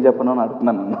 ఏం చెప్పను అని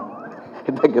అడుగుతున్నాను నన్ను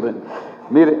దగ్గర.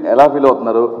 మీరు ఎలా ఫీల్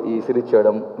అవుతున్నారు ఈ సిరీస్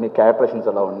చేయడం? మీ క్యారెక్టరేషన్స్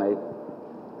ఎలా ఉన్నాయి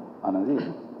అనేది.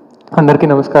 అందరికీ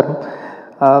నమస్కారం.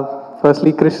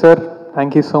 Firstly Krish sir,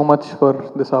 thank you so much for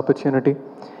this opportunity.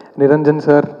 Niranjan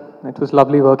sir, it was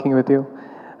lovely working with you.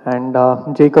 And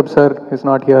Jacob sir is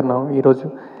not here now ఈరోజు.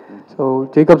 So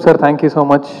Jacob sir, thank you so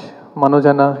much. Manoj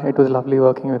అన్న, it was lovely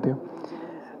working with you.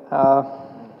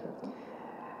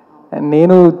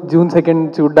 నేను June 2nd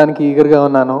చూడడానికి ఈగర్గా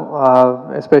ఉన్నాను.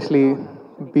 Especially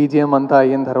BGM అంతా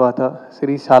అయిన తర్వాత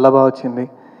series చాలా బాగా వచ్చింది.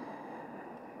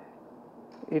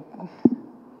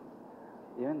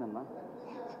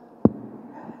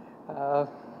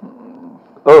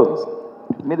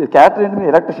 మీరు క్యారెక్టర్ ఏంటి?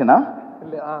 మీరు ఎలక్ట్రిషియనా?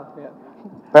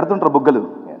 పెడుతుంటారు బుగ్గలు,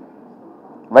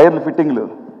 వైర్లు, ఫిట్టింగ్లు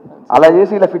అలా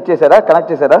చేసి ఇలా ఫిట్ చేశారా,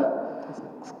 కనెక్ట్ చేశారా?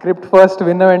 స్క్రిప్ట్ ఫస్ట్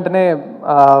విన్న వెంటనే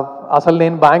అసలు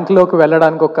నేను బ్యాంక్లోకి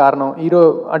వెళ్ళడానికి ఒక కారణం,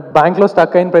 బ్యాంక్లో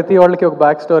స్టక్ అయిన ప్రతి వాళ్ళకి ఒక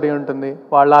బ్యాక్ స్టోరీ ఉంటుంది.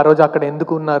 వాళ్ళు ఆ రోజు అక్కడ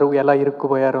ఎందుకు ఉన్నారు, ఎలా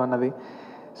ఇరుక్కుపోయారు అన్నది.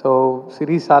 సో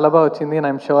సిరీస్ చాలా బాగా వచ్చింది and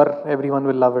I'm sure every one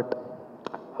will love it.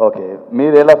 Okay,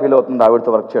 మీరు ఎలా ఫీల్ అవుతుంది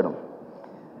ఆవిడతో వర్క్ చేయడం?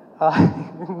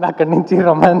 అక్కడి నుంచి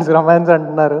రొమాన్స్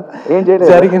అంటున్నారు, ఏం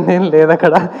చేయలేదు, జరిగింది ఏం లేదు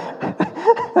అక్కడ.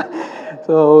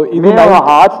 సో ఇది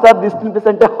హాట్స్టార్ డిస్ట్రిబ్యూటర్స్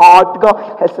అంటే హాట్ గా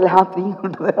అసలు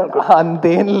ఉంటుంది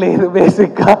అంతేం లేదు.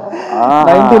 బేసిక్గా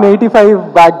 1985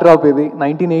 బ్యాక్ డ్రాప్ ఇది.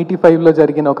 1985లో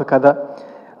జరిగిన ఒక కథ.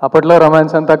 అప్పట్లో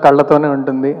రొమాన్స్ అంతా కళ్ళతోనే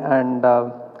ఉంటుంది. అండ్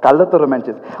కళ్ళతో రొమాన్స్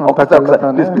చేసి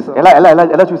కళ్ళతోనే. ఎలా ఎలా ఎలా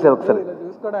ఎలా చూసారు ఒకసారి?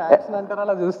 యాక్షన్ అంటారా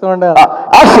అలా చూస్తూ ఉండే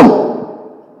యాక్షన్.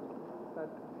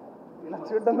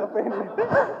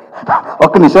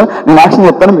 ఒక్క నిమిషం, నేను యాక్షన్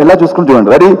చెప్తాను, ఎలా చూసుకుని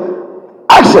చూడండి. Ready,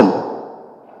 action.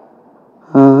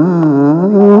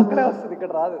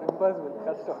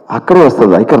 అక్కడే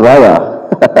వస్తుందా, ఇక్కడ రాదా?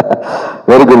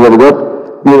 Very good, very good.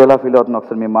 మీరు ఎలా ఫీల్ అవుతున్నారు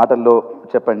ఒకసారి మీ మాటల్లో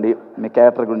చెప్పండి, మీ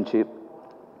క్యారెక్టర్ గురించి.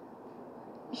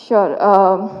 షూర్.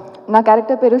 నా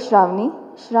క్యారెక్టర్ పేరు Shravani.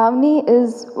 Shravani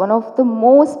is one of the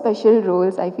most special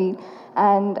roles I feel,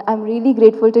 and I'm really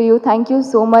grateful to you. Thank you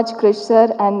so much, Krish sir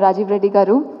and Rajiv Reddy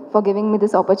garu, for giving me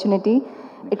this opportunity.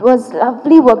 It was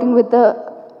lovely working with the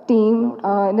team,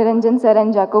 Niranjan sir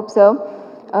and Jacob sir.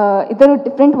 There were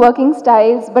different working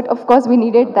styles, but of course we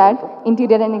needed that,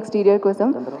 interior and exterior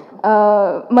kosam.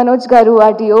 Manoj garu,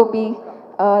 our DOP,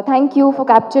 thank you for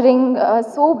capturing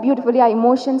so beautifully our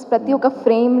emotions. Prati oka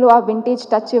frame lo aa vintage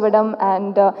touch ivadam,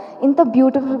 and inta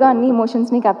beautiful ga anni emotions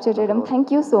ni capture cheyadam. Thank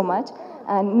you so much.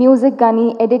 And music gani,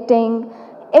 editing,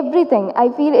 everything. I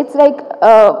feel it's like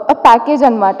a package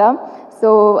anmata. So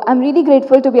I'm really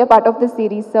grateful to be a part of this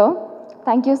series, sir.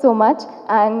 Thank you so much.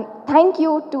 And thank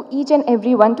you to each and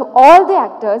everyone, to all the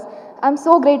actors. I'm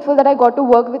so grateful that I got to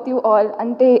work with you all.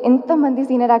 Ante inta mandi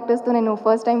senior actors tho nenu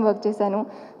first time work chesanu.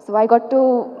 So I got to,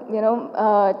 you know,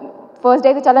 first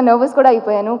day chala nervous kuda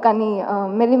ayipoyanu, kani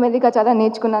melli melliga chala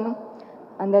నేర్చుకున్నాను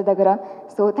అందరి దగ్గర.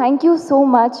 So thank you so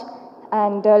much.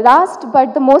 And last but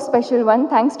the most special one,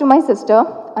 thanks to my sister,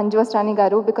 Anju Asrani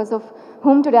garu, because of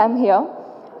whom today I'm here.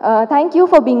 Thank you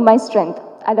for being my strength.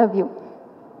 I love you.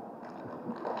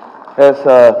 Yes,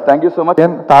 thank you so much.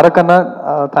 Again, Taraka Ratna,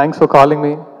 thanks for calling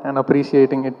me and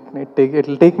appreciating it.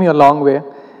 It'll take me a long way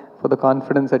for the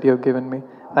confidence that you have given me.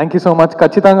 Thank you so much.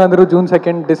 ఖచ్చితంగా అందరూ June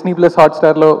 2nd Disney Plus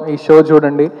Hotstarలో ఈ show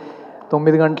చూడండి.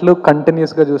 9 గంటలు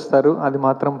కంటిన్యూస్గా చూస్తారు, అది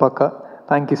మాత్రం పక్కా.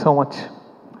 Thank you so much.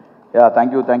 Yeah,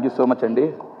 thank you so much అండి.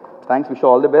 Thanks, wish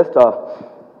all the best.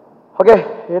 Okay,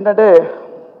 ఏంటంటే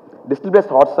డిస్నీ ప్లస్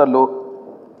హాట్స్టార్లో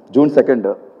June 2nd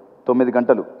 9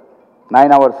 గంటలు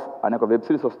 9 hours అనే ఒక వెబ్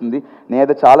సిరీస్ వస్తుంది.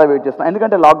 నేనైతే చాలా వెయిట్ చేస్తున్నాను,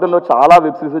 ఎందుకంటే లాక్డౌన్లో చాలా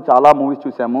వెబ్ సిరీస్, చాలా మూవీస్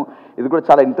చూసాము. ఇది కూడా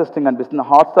చాలా ఇంట్రెస్టింగ్ అనిపిస్తుంది.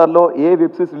 హాట్స్టార్లో ఏ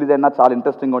వెబ్ సిరీస్ రిలీజ్ అయినా చాలా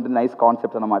ఇంట్రెస్టింగ్గా ఉంటుంది, నైస్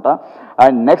కాన్సెప్ట్ అనమాట.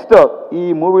 అండ్ నెక్స్ట్ ఈ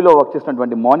మూవీలో వర్క్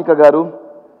చేసినటువంటి మౌనిక గారు,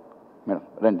 మేడం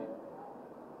రండి.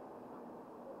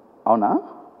 అవునా?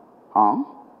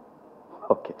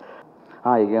 ఓకే,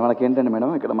 ఇక మనకి ఏంటండి మేడం,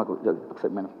 ఇక్కడ మాకు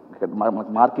ఒకసారి మేడం ఇక్కడ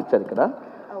మనకు మార్క్ ఇచ్చారు,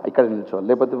 ఇక్కడ నిల్చోవాలి,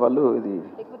 లేకపోతే వాళ్ళు ఇది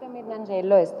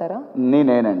జైల్లో వేస్తారా?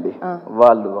 నేనేనండి,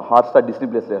 వాళ్ళు హాట్స్టార్ డిస్నీ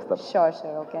ప్లేస్లో వేస్తారు. షూర్,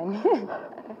 ఓకే అండి.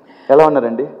 ఎలా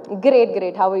ఉన్నారండి?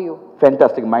 Great, how are you?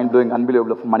 Fantastic, mind blowing,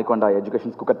 unbelievable. Manikonda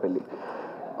education Kukatpally.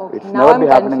 It's never be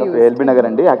happening of LB Nagar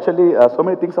అండి. Actually so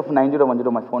many things of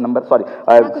 9010 my phone number. Sorry,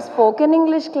 నాకు స్పోకెన్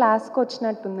ఇంగ్లీష్ క్లాస్ కి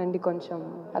వచ్చినట్టుందండి కొంచెం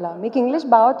అలా. మీకు ఇంగ్లీష్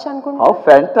బాగా వచ్చు అనుకుంటా. How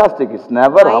fantastic, it's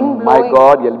never, oh my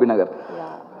god, LB Nagar.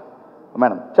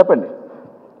 Madam చెప్పండి,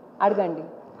 అడగండి.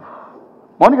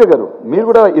 మౌనిక గారు, మీరు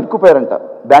కూడా ఇరుక్కుపోయారంట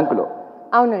బ్యాంకులో.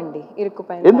 అవునండి,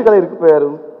 ఇరుక్కుపోయాను. ఎందుకు అలా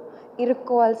ఇరుక్కుపోయారు?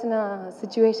 ఇరుక్కోవాల్సిన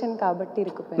సిచ్యువేషన్ కాబట్టి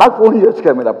ఇరుక్కుపోయాను. నాకు ఫోన్ చేయొచ్చు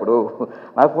కదా మీరు, అప్పుడు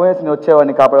నాకు ఫోన్ చేసి నేను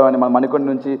వచ్చేవాడిని, కాపాడేవాడిని. మన మణికొండ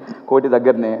నుంచి కోటి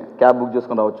దగ్గరనే క్యాబ్ బుక్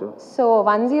చేసుకుని రావచ్చు. సో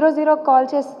 100 కాల్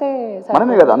చేస్తే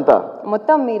మనమే కదా అంతా,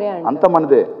 మొత్తం మీరే అండి, అంతా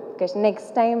మనదే.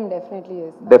 నెక్స్ట్ టైం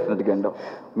డెఫినెట్గా అండి.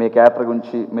 మీ క్యారెక్టర్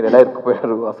గురించి మీరు ఎలా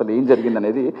ఇరుక్కుపోయారు, అసలు ఏం జరిగింది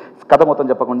అనేది కథ మొత్తం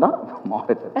చెప్పకుండా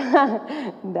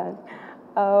done.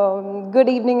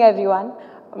 Good evening everyone.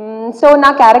 So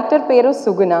నా క్యారెక్టర్ పేరు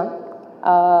సుగుణ.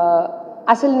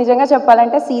 అసలు నిజంగా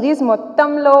చెప్పాలంటే సిరీస్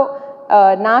మొత్తంలో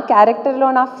నా క్యారెక్టర్లో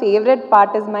నా favourite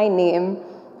part is my name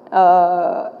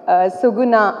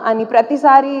సుగుణ అని.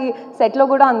 ప్రతిసారి సెట్లో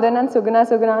కూడా అందరూ నన్ను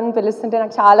సుగుణ అని పిలుస్తుంటే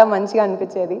నాకు చాలా మంచిగా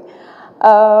అనిపించేది.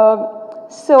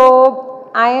 So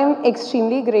I am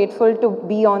extremely grateful to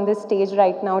be on this stage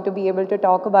right now, to be able to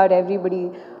talk about everybody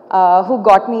who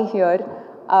got me here.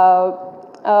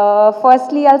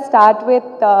 Firstly, I'll start with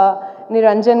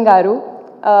Niranjan garu.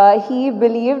 He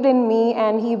believed in me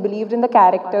and he believed in the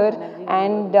character,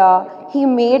 and he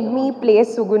made me play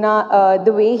Suguna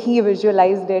the way he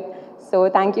visualized it. So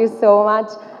thank you so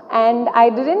much. And I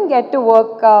didn't get to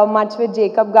work much with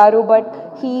Jacob garu, but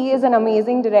he is an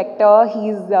amazing director.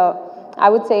 He's, I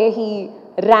would say, he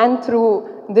ran through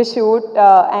the shoot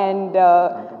and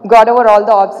got over all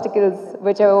the obstacles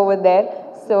which were there.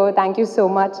 So thank you so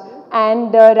much.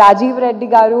 And Rajiv Reddy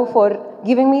garu for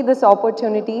giving me this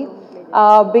opportunity.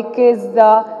 Because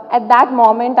at that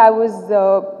moment I was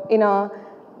in a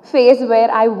phase where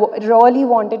I really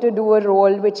wanted to do a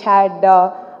role which had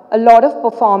a lot of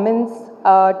performance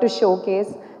to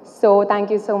showcase. So thank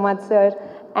you so much, sir.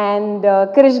 And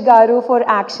Krish garu for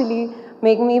actually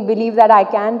make me believe that I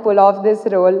can pull off this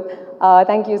role.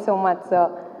 Thank you so much, sir.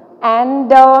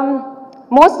 And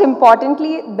most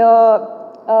importantly, the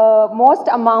most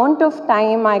amount of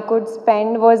time I could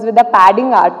spend was with the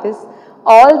padding artists.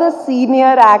 All the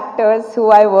senior actors who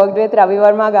I worked with, Ravi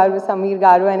Verma Garu, Samir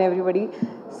Garu and everybody.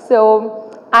 So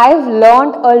I've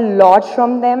learned a lot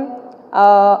from them,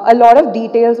 a lot of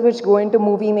details which go into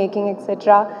movie making, etc.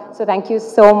 So thank you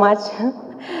so much.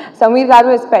 Samir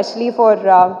Garu especially for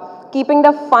keeping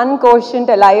the fun quotient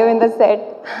alive in the set.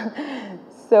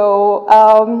 So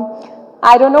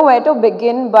I don't know where to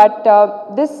begin, but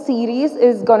this series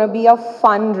is gonna be a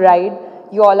fun ride.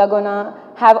 You all are gonna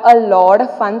have a lot of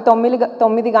fun.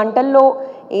 9 గంటల్లో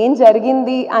ఏం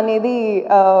జరిగింది అనేది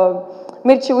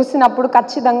మీరు చూసినప్పుడు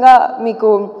ఖచ్చితంగా మీకు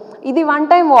ఇది one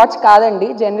time watch కాదండి.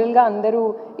 జనరల్గా అందరూ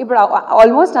ఇప్పుడు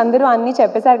ఆల్మోస్ట్ అందరూ అన్నీ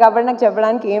చెప్పేశారు కాబట్టి నాకు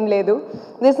చెప్పడానికి ఏం లేదు.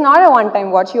 This not a one time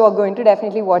watch. You are going to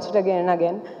definitely watch it again and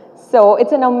again. So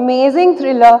it's an amazing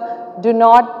thriller. Do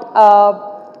not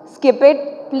skip it.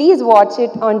 Please watch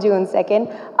it on June 2nd.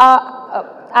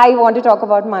 I want to talk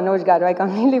about Manoj Garu. I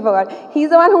completely forgot. He's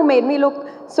the one who made me look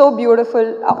so beautiful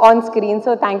on screen.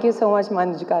 So thank you so much,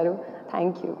 Manoj Garu.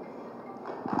 Thank you.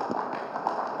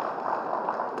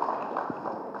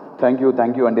 Thank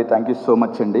you అండి. Thank you so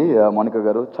much అండి. మోనికా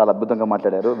గారు చాలా అద్భుతంగా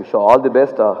మాట్లాడారు. Wish all the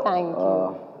best.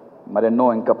 మరెన్నో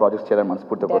ఇంకా projects చేయాలని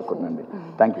మనస్ఫూర్తిగా కోరుకుంటున్నాండి.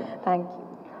 Thank you.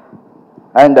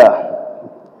 అండ్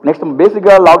నెక్స్ట్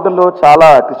బేసిక్గా లాక్డౌన్లో చాలా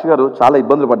కృషి గారు చాలా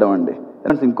ఇబ్బందులు పడ్డామండి.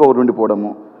 ఇంకొకరు ఉండిపోవడము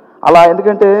అలా.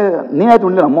 ఎందుకంటే నేనైతే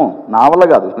ఉండలేనమ్మో, నా వల్ల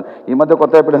కాదు. ఈ మధ్య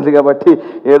కొత్త అయిపోయింది కాబట్టి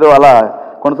ఏదో అలా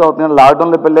కొనసాగుతున్నాను.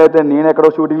 లాక్డౌన్లో పెళ్ళి అయితే నేను ఎక్కడో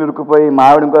షూటింగ్ ఇరుక్కుపోయి మా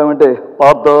ఆవిడ ఇంకోమంటే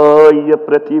పాదయ్య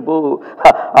ప్రతిభు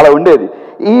అలా ఉండేది.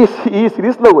 ఈ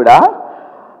సిరీస్లో కూడా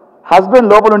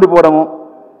హస్బెండ్ లోపల ఉండిపోవడము,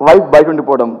 వైఫ్ బయట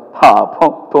ఉండిపోవడం. పాపం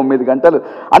 9 గంటలు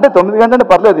అంటే 9 గంటలు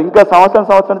పర్లేదు, ఇంకా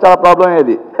సంవత్సరం చాలా ప్రాబ్లం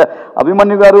అయ్యేది.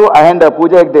 అభిమన్యు గారు అండ్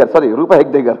పూజా హెగ్డే గారు, సారీ రూపా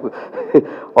హెగ్డే గారు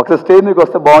ఒకసారి స్టేజ్ మీకు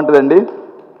వస్తే బాగుంటుందండి.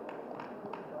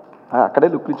 అక్కడే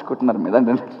లుక్ ఇచ్చుకుంటున్నారు మీద.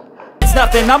 It's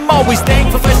nothing, I'm always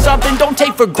thankful for something. Don't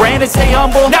take for granted, stay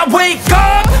humble. Now wake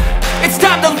up, it's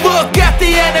time to look at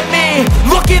the enemy.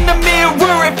 Look in the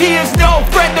mirror if he is no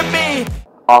friend to me.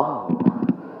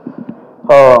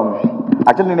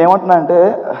 Actually నేనేమంటున్నా అంటే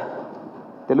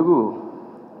తెలుగు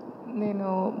నేను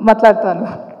మాట్లాడతాను.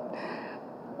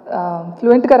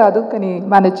 ఫ్లూయెంట్గా రాదు కానీ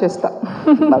manage చేస్తా.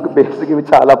 నాకు basic ఇవి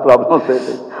చాలా ప్రాబ్లమ్స్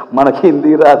అయితే. మనకి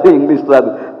హిందీ రాదు, ఇంగ్లీష్ రాదు,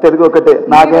 తెలుగు ఒకటే.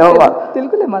 నాకేమో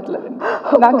తెలుగులే మాట్లాడండి,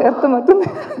 నాకు అర్థమవుతుంది.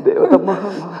 దేవతమ్మ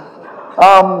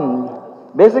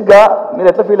బేసిక్గా మీరు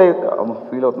ఎట్లా ఫీల్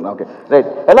అవుతున్నారు? Okay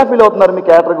right. ఎలా ఫీల్ అవుతున్నారు మీ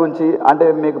క్యారెక్టర్ గురించి? అంటే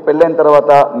మీకు పెళ్ళైన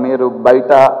తర్వాత మీరు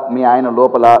బయట, మీ ఆయన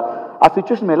లోపల, ఆ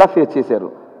సిచ్యువేషన్ ఎలా ఫేస్ చేశారు?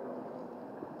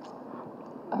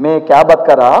 मैं क्या बात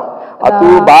कर रहा, तू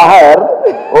बाहर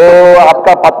ओ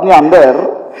आपका पत्नी अंदर,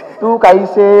 तू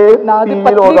कैसे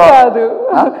फील होगा?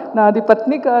 నాది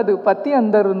పత్ని కాదు, పతి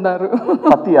అందరు ఉన్నారు.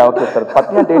 పతి ఓకే సార్.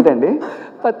 పత్ని అంటే ఏంటండి?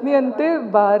 పత్ని అంటే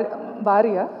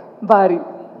భార్య.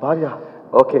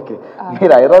 Okay okay.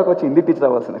 మీరు హైదరాబాద్కి వచ్చి హిందీ టీచర్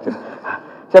అవ్వాల్సిన.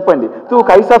 చెప్పండి. तू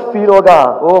कैसा फील होगा?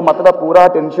 ओ मतलब पूरा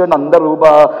टेंशन अंदर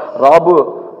राब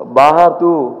बाहर, तू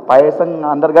पायसन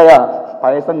अंदर गया,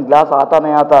 पायसन ग्लास आता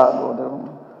नहीं आता.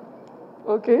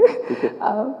 ఓకే.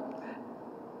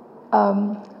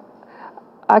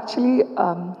 యాక్చువల్లీ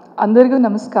అందరికీ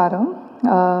నమస్కారం.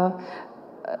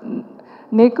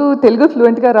 నీకు తెలుగు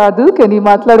ఫ్లూయెంట్గా రాదు కానీ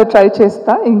మాట్లాడే ట్రై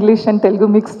చేస్తా. ఇంగ్లీష్ అండ్ తెలుగు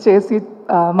మిక్స్ చేసి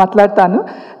మాట్లాడతాను.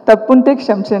 తప్పుంటే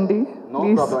క్షమించండి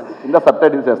ప్లీజ్. ఇంకా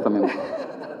సబ్‌టైటిల్స్ చేస్తాం మేము.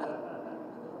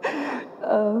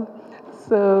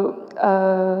 So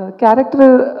character,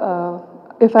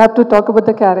 if I have to talk about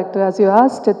the character as you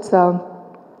asked, it's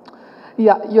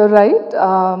yeah, you're right.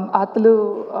 అతలు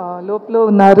లోపల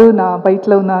ఉన్నారు, నా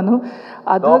బయటలో ఉన్నాను.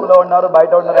 లోపల ఉన్నారు,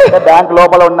 బయట ఉన్నారు, బ్యాంక్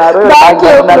లోపల ఉన్నారు,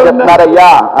 చెప్తున్నారయ్యా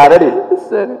ready.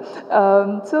 Sir,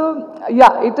 so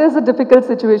yeah, it is a difficult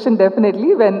situation definitely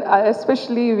when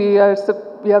especially we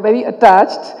are very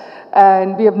attached and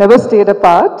we have never stayed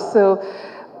apart. So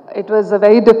it was a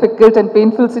very difficult and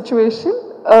painful situation.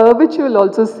 Which you will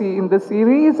also see in the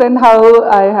series and how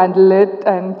I handle it,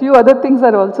 and few other things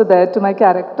are also there to my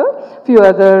character, few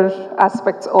other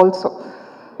aspects also.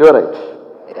 You're right.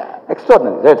 Yeah.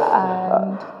 Extraordinary, right?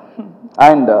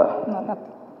 And no,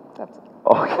 that's it.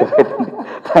 Okay, right.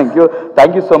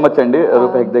 Thank you so much అండి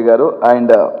రూపా హెగ్డే గారు.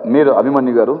 And మీరు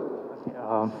అభిమన్యు గారు.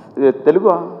 Telugu?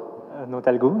 No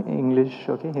Telugu, English,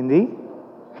 okay, Hindi.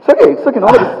 It's okay, no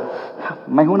worries.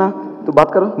 मैं हूं ना, तू बात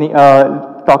करो.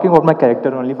 Talking about my character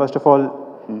only, first of all,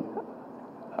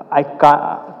 I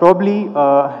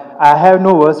have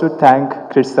no words to thank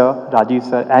Krish sir, Rajiv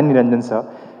sir and Niranjan sir.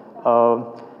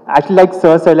 Actually, like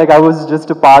Sir said, like I was just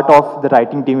a part of the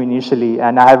writing team initially,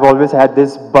 and I have always had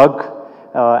this bug,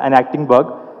 an acting bug.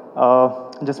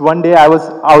 Just one day I was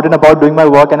out and about doing my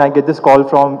work, and I get this call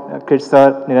from Krish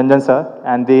sir, Niranjan sir,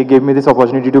 and they gave me this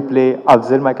opportunity to play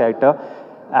Afzal, my character.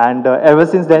 And ever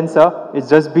since then, sir, it's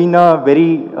just been a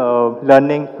very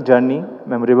learning journey,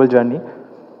 memorable journey.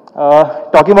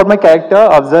 Talking about my character,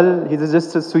 Afzal, he's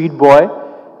just a sweet boy.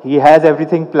 He has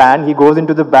everything planned. He goes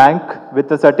into the bank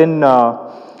with a certain,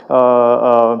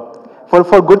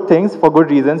 for good things, for good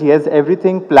reasons. He has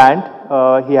everything planned.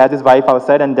 He has his wife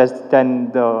outside, and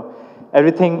then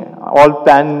everything, all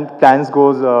plans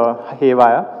goes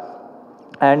haywire.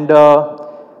 And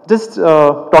just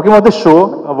talking about the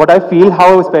show, what I feel,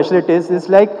 how special it is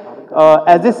like,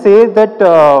 as they say that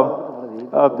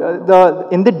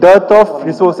in the dearth of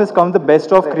resources comes the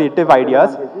best of creative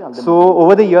ideas. So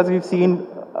over the years, we've seen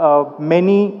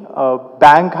many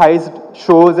bank heist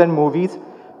shows and movies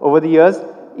over the years,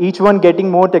 each one getting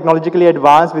more technologically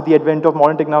advanced with the advent of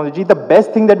modern technology. The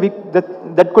best thing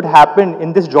that could happen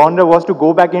in this genre was to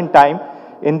go back in time,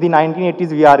 in the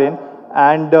 1980s we are in,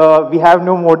 and we have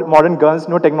no modern guns,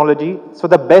 no technology. So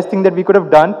the best thing that we could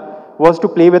have done was to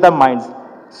play with our minds.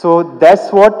 So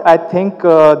that's what I think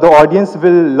the audience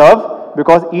will love,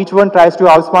 because each one tries to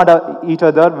outsmart each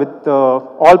other with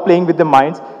all playing with the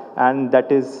minds, and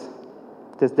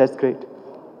that's great.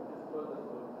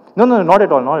 No, not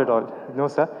at all, not at all. No,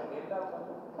 sir.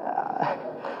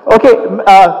 Okay,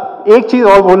 एक चीज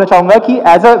और बोलना चाहूँगा कि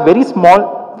as a very small,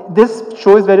 this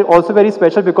show is also very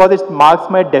special because it marks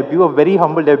my debut, a very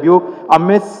humble debut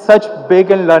amidst such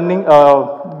big and learning,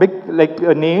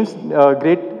 names,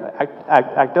 great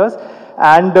actors,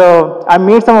 and I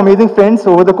made some amazing friends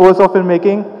over the course of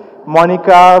filmmaking.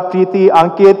 Monica, Preeti,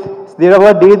 Ankit. There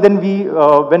were days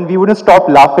when we wouldn't stop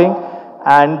laughing,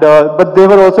 and but there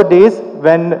were also days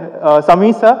when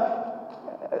Sameer sir,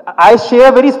 I share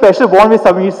a very special bond with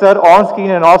Sameer sir on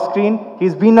screen and off screen.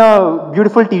 He's been a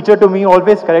beautiful teacher to me,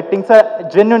 always correcting. Sir,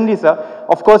 genuinely, sir.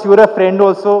 Of course, you were a friend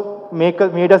also, made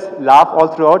us laugh all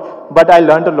throughout. But I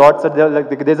learned a lot, sir.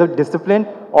 There's a discipline,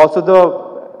 also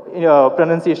the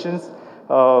pronunciations,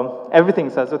 everything,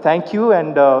 sir. So thank you.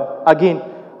 And again,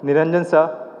 Niranjan sir,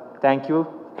 thank you.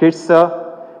 Krish sir,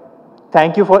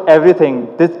 thank you for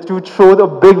everything. This to show the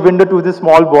big window to this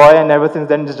small boy, and ever since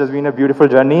then, it's just been a beautiful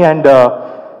journey. And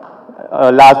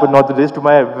last but not the least, to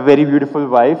my very beautiful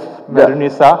wife, Madhu.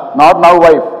 Not now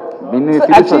wife. So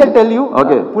actually, I'll tell you,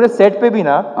 पूरे set पे भी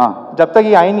ना, जब तक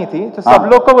ये आई नहीं थी, तो सब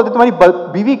लोग को बोलते तुम्हारी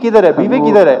बीवी किधर है, बीवी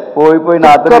किधर है? कोई ना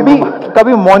आता नहीं।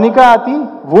 कभी मोनिका आती,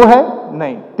 वो है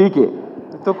नहीं। ठीक है,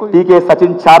 तो ठीक है।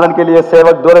 सचिन चारण के लिए,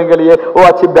 सेवक दोरंग के लिए, वो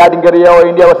अच्छी बैटिंग कर रही है, और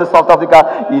इंडिया वर्सेस साउथ अफ्रीका,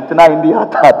 इतना हिंदी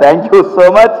आता। Thank you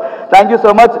so much, thank you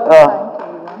so much.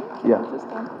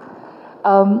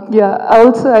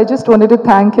 Also, I just wanted to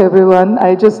thank everyone.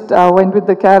 I just went with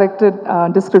the character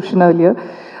description earlier.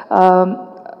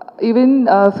 Even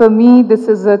for me, this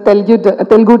is a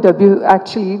Telugu debut,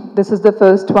 actually. This is the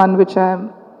first one which I'm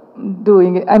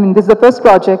doing. I mean, this is the first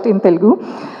project in Telugu.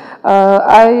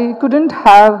 I couldn't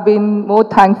have been more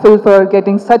thankful for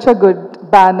getting such a good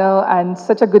banner and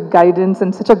such a good guidance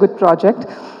and such a good project.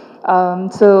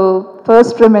 So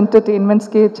first from entertainments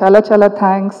ki chala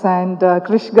thanks, and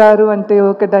Krish garu ante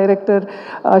oka director,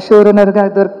 showrunner ga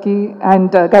dorki,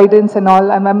 and guidance and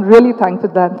all. I'm really thankful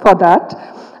for that.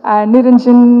 And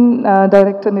Niranjan,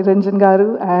 director Niranjan garu,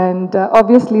 and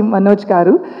obviously Manoj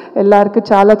garu. Ellarku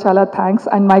chala thanks,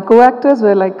 and my co-actors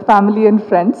were like family and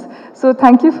friends. So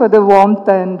thank you for the warmth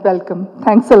and welcome.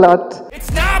 Thanks a lot.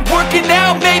 It's not working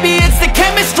out, maybe it's the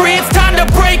chemistry. It's time to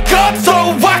break up so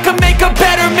I can make a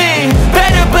better me.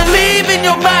 Better believe in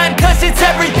your mind, cause it's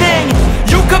everything.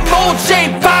 You can mold,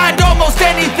 shape, find almost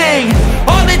anything.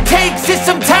 All it takes is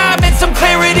some time and some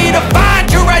clarity to find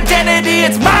your identity.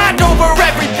 It's mind over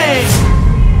everything.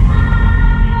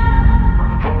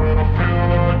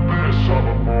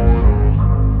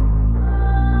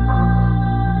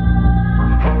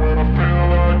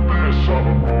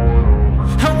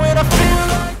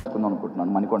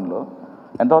 అనుకుంటున్నాను మణికొండలో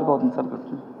ఎంతవరకు అవుతుంది sir?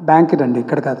 Bank రండి,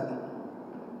 ఇక్కడ కాదు,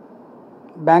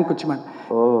 bank వచ్చి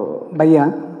భయ్యా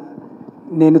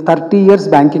నేను 30 years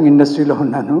banking ఇండస్ట్రీలో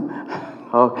ఉన్నాను.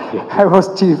 I was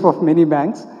chief of many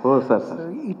banks. Sir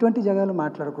ఇటువంటి జగాలు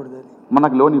మాట్లాడకూడదు. అది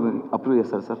మనకు లోన్ అప్రూవ్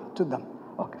చేస్తారు సార్? చూద్దాం.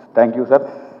 Okay, thank you sir.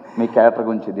 Me character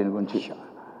గురించి, దీని గురించి.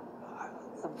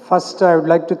 First I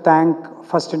would like to thank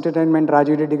first entertainment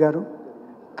Rajiv Reddy గారు,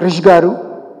 క్రిష్ గారు,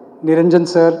 Niranjan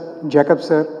sir, Jacob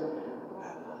sir,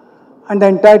 and the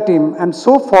entire team. I'm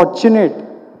so fortunate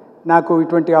నాకు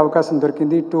ఇటువంటి అవకాశం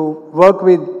దొరికింది to work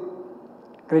with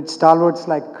great stalwarts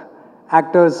like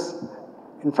actors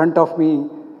in front of me,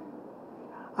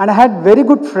 And I had very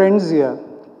good friends here,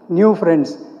 new friends.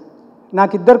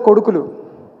 నాకు ఇద్దరు కొడుకులు,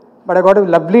 but I got a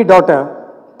lovely daughter,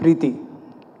 Preeti.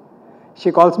 She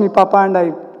calls me Papa, and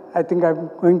I think I'm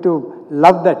going to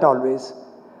love that always.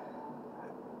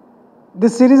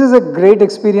 This series is a great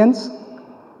experience.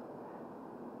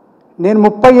 నేను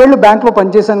 30 ఏళ్ళు బ్యాంక్లో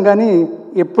పనిచేశాను, కానీ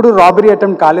ఎప్పుడు robbery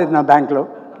attempt కాలేదు నా బ్యాంక్లో.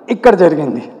 ఇక్కడ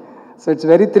జరిగింది. So it's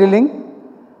very thrilling.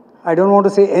 I don't want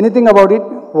to say anything about it.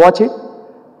 Watch it.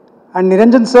 And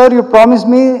Niranjan sir, you promise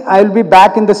me I will be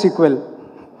back in the sequel.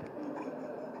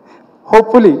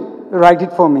 Hopefully right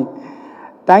it for me.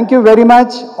 Thank you very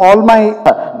much. All my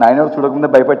 9 hours చూడకముందే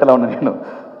భయపెట్టేలా ఉన్నా నేను.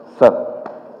 Sir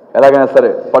ఎలాగైనా సరే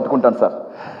పట్టుకుంటాను sir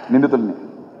నిందితుల్ని.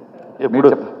 ఎప్పుడు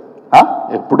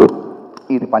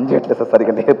ఇది పని చేయట్లేదు sir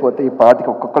సరిగ్గా, లేకపోతే ఈ పార్టీకి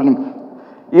ఒక్కొక్కరిని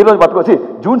ఈరోజు పట్టుకొచ్చి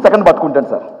June 2 పట్టుకుంటాను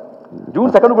సార్. June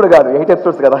 2 కూడా కాదు, 8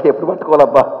 episodes కదా, ఎప్పుడు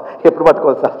పట్టుకోవాలబ్బా, ఎప్పుడు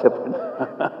పట్టుకోవాలి సార్ చెప్పండి.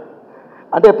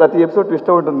 అంటే ప్రతి ఎపిసోడ్ ట్విస్ట్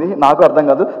ఉంటుంది, నాకు అర్థం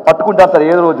కాదు. పట్టుకుంటాను సార్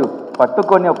ఏదో రోజు,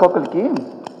 పట్టుకొని ఒక్కొక్కరికి.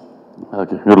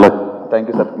 Okay, good luck. Thank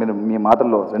you sir. మీరు మీ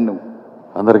మాటల్లో రెండు.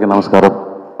 అందరికీ నమస్కారం.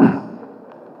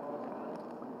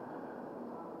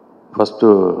 ఫస్ట్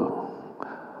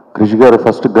క్రిష్ గారు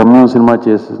ఫస్ట్ గమ్యం సినిమా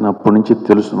చేసినప్పటి నుంచి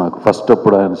తెలుసు నాకు. ఫస్ట్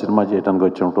అప్పుడు ఆయన సినిమా చేయడానికి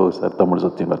వచ్చినప్పుడు ఒకసారి తమ్ముడు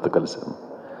సత్యం గారితో కలిశాను.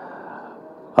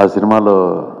 ఆ సినిమాలో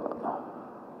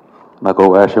నాకు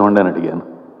ఒక వేషం ఉండి అని అడిగాను,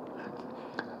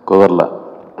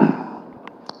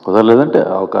 కుదరలేదంటే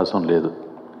అవకాశం లేదు.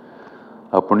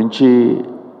 అప్పటి నుంచి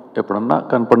ఎప్పుడన్నా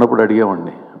కనపడినప్పుడు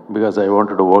అడిగేవాడిని, because I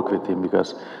wanted to work with him, because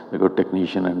the good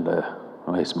technician and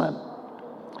nice man.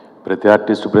 ప్రతి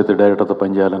ఆర్టిస్ట్ ప్రతి డైరెక్టర్తో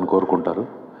పనిచేయాలని కోరుకుంటారు.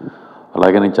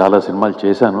 అలాగే నేను చాలా సినిమాలు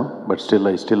చేశాను, but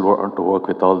I still want to work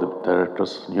with all the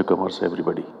directors, new comers,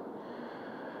 everybody.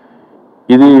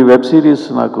 ఇది వెబ్ సిరీస్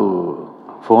నాకు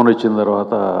ఫోన్ వచ్చిన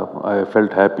తర్వాత ఐ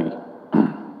ఫెల్ట్ హ్యాపీ.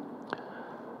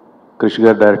 క్రిష్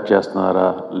గారు డైరెక్ట్ చేస్తున్నారా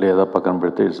లేదా పక్కన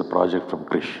పెడితే it's a project from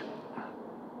Krish.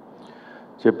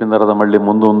 చెప్పిన తర్వాత మళ్ళీ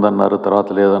ముందు ఉందన్నారు, తర్వాత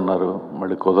లేదన్నారు,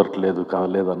 మళ్ళీ కుదరట్లేదు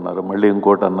కాలేదన్నారు, మళ్ళీ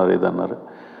ఇంకోటి అన్నారు, ఇదన్నారు.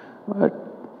 But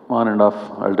on and off,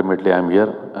 ultimately I'm here,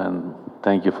 and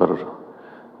thank you for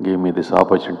giving me this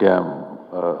opportunity.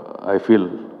 I feel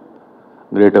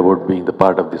great about being the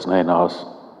part of this 9 hours.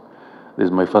 This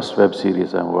is my first web series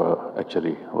I'm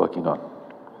actually working on.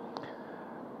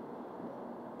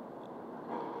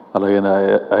 Again,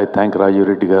 I thank Rajiv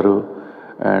Reddy garu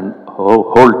and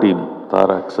whole team,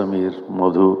 Tarak, Samir,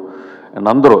 Madhu,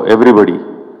 and Andro, everybody,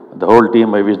 the whole team.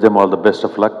 I wish them all the best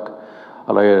of luck.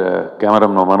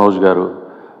 Cameraman Manoj garu,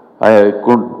 I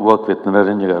couldn't work with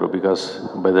Niranjan garu because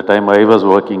by the time I was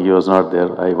working, he was not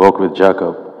there. I worked with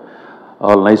Jacob.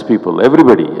 All nice people,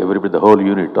 everybody, the whole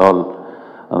unit, all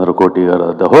Andhra Koti garu,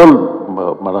 the whole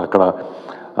akkada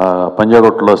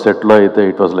Panjagotlo set lo aithe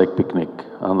it was like picnic.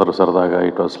 Andhra Sardaga,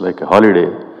 it was like a holiday.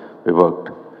 We worked.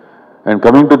 And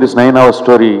coming to this 9-hour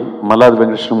story, Malad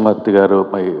Venkateswaramurthy garu,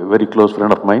 my very close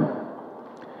friend of mine.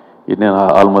 ఇది నేను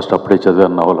almost అప్పుడే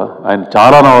చదివాను నవల. ఆయన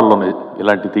చాలా నవల్లో ఉన్నాయి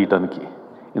ఇలాంటి తీయటానికి.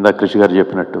 ఇందాక కృషి గారు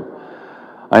చెప్పినట్టు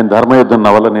ఆయన ధర్మయుద్ధం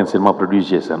నవల నేను సినిమా ప్రొడ్యూస్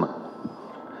చేశాను.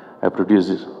 ఐ ప్రొడ్యూస్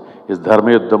ఇస్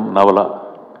ధర్మయుద్ధం నవల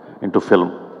ఇంటూ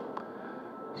ఫిల్మ్.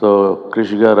 సో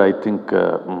కృషి గారు I think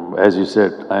as you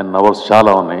said ఆయన నవల్స్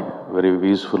చాలా ఉన్నాయి, very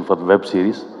useful for web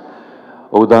series.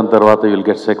 దాని తర్వాత you will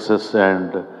get success.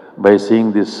 And by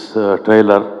seeing this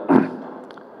trailer,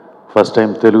 first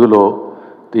time తెలుగులో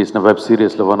తీసిన వెబ్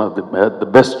సిరీస్లో one of the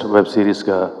best web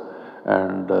సిరీస్గా,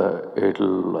 and it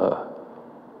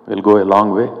will go a long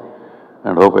way,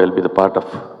 and hope I'll be the part of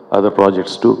other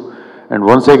projects too. And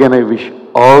once again I wish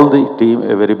all the team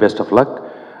a very best of luck.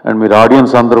 And my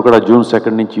audience andru kuda June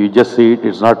 2nd nunchi you just see it.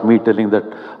 It's not me telling that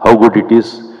how good it is,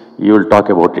 you will talk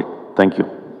about it. Thank you.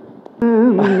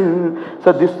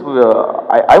 Sir, this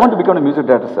I want to become a music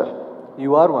director, sir.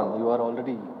 You are one. You are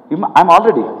already. I'm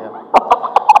already. Yeah.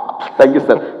 Thank you,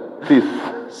 sir. Please.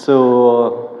 So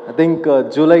I think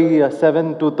July 7,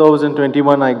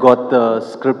 2021, I got the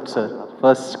script, sir.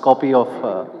 First copy of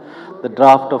the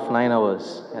draft of 9 hours.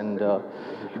 And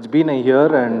it's been a year,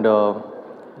 and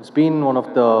it's been one of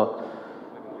the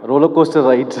roller coaster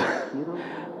rides.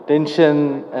 Tension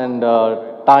and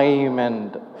time. And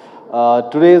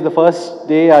today is the first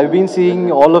day I've been seeing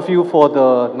all of you for the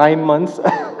 9 months.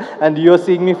 And you're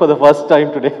seeing me for the first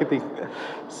time today, I think.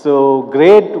 So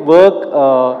great work.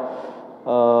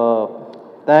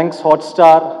 Thanks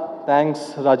Hotstar, thanks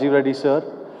Rajiv Reddy sir,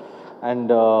 and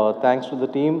thanks to the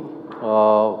team,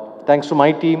 thanks to my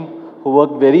team who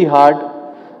worked very hard,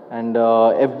 and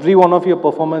every one of your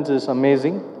performance is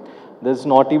amazing. There's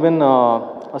not even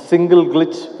a single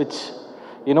glitch, which,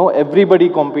 you know, everybody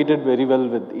competed very well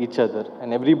with each other, and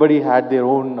everybody had their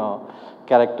own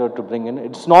character to bring in.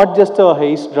 It's not just a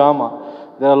heist drama.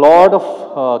 There are a lot of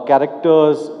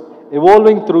characters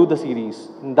evolving through the series.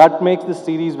 And that makes this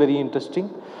series very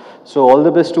interesting. So all the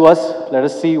best to us. Let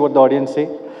us see what the audience say.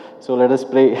 So let us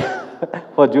pray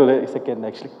for July 2nd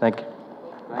actually. Thank you.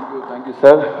 Thank you,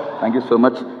 sir. Thank you so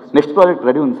much. Next project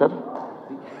ready on, sir?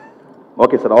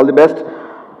 Okay, sir. All the best.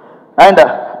 And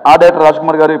our director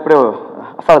Rajkumar garu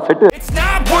ippude set. It's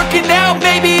not working out,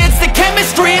 maybe it's the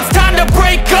chemistry. It's time to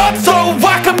break up so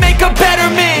I can make a better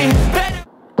me.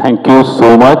 Thank you so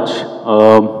much.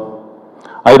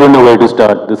 I don't know where to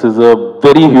start. This is a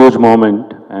very huge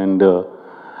moment, and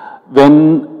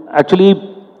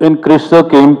when Krish sir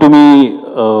came to me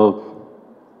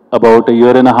about a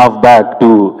year and a half back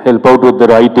to help out with the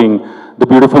writing, the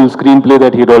beautiful screenplay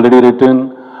that he had already written,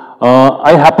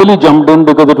 I happily jumped in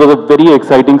because it was a very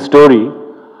exciting story.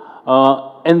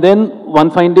 And then one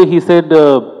fine day he said,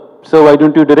 "Sir, why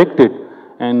don't you direct it?"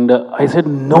 And I said,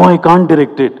 "No, I can't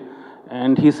direct it."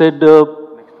 And he said,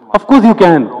 "Of course you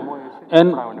can." And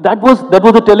that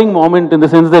was a telling moment in the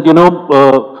sense that,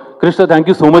 Krish sir, thank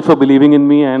you so much for believing in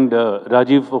me, and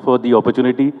Rajiv for the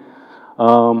opportunity.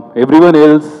 Everyone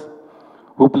else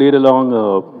who played along,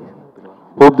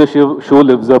 hope the show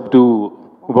lives up to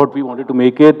what we wanted to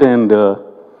make it, and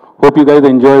hope you guys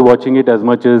enjoy watching it as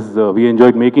much as we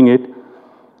enjoyed making it.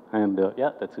 And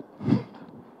yeah, that's it.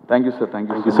 Thank you, sir.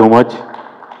 Thank you so much.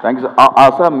 Thank you, sir.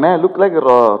 Sir, may I look like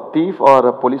a thief or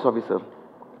a police officer?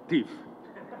 Thief.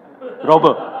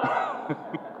 Robber.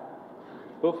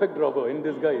 Perfect robber in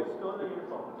disguise.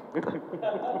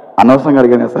 అనవసరంగా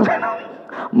అడిగానే sir,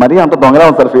 మరీ అంత దొంగలా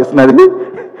ఉంది sir face నాది.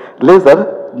 లేదు sir,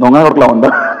 దొంగ కొడుకులా ఉందా?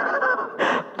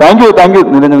 థ్యాంక్ యూ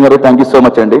నిరంజన్ గారు, థ్యాంక్ యూ సో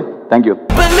మచ్ అండి. Thank you.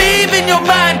 Believe in your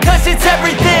mind, cause it's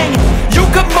everything. You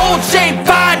can mold, shape,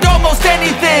 find almost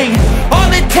anything.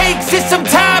 All it takes is some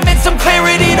time and some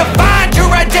clarity to find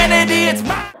your identity. It's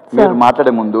mine. మీరు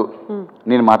మాట్లాడే ముందు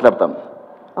నేను మాట్లాడతాను.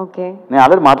 Okay, నేను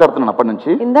already మాట్లాడుతున్నాను అప్పటి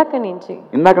నుంచి,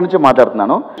 ఇందాక నుంచి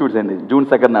మాట్లాడుతున్నాను. చూడండి, June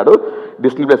 2nd నాడు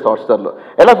డిస్నీ ప్లస్ హాట్స్టార్లో.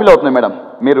 ఎలా ఫీల్ అవుతుంది మేడం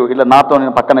మీరు ఇలా నాతో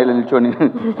నేను పక్కన ఇలా నిల్చొని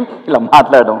ఇలా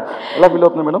మాట్లాడడం? ఎలా ఫీల్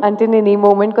అవుతుంది మేడం? అంటే నేను ఈ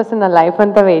మూమెంట్ కోసం నా లైఫ్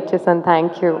అంతా వెయిట్ చేశాను.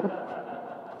 Thank you.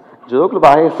 జోకులు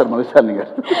బాగా చేస్తారు మధుశాలిని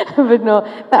గారు. But no,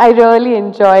 I really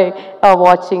enjoy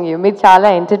watching you. మీరు చాలా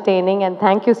entertaining, and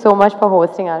thank you so much for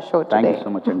hosting our show today. Thank you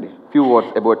so much అండి. Few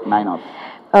words about 9 hours.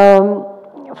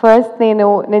 First, నేను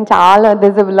చాలా,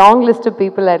 there's a long list of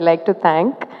people I'd like to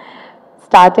thank,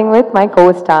 starting with my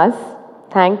co-stars.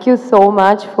 Thank you so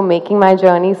much for making my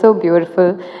journey so beautiful.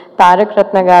 Taraka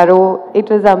Ratna garu, it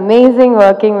was amazing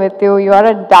working with you. You are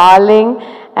a darling,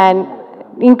 and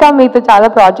ఇంకా మీతో చాలా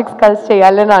projects కలిసి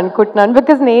చేయాలని అనుకుంటున్నాను,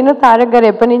 because నేను తారక్ గారు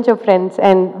ఎప్పటి నుంచో friends,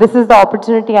 and this is the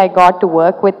opportunity I got to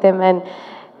work with him, and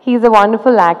he's a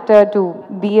wonderful actor to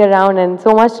be around and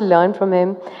so much to learn from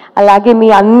him. అలాగే మీ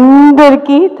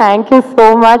అందరికీ thank you so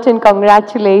much and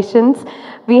congratulations.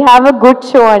 We have a good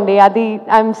show అండి, అది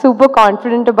I'm super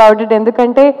confident about it.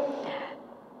 ఎందుకంటే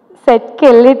సెట్కి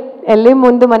వెళ్ళే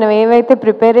ముందు మనం ఏవైతే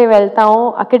ప్రిపేర్ అయ్యి వెళ్తామో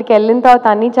అక్కడికి వెళ్ళిన తర్వాత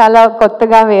అన్నీ చాలా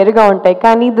కొత్తగా వేరుగా ఉంటాయి.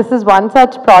 కానీ this is one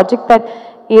such project that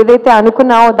ఏదైతే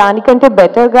అనుకున్నామో దానికంటే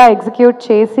బెటర్గా ఎగ్జిక్యూట్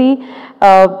చేసి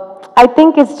I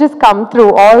think it's just come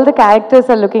through. All the characters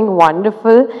are looking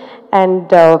wonderful, and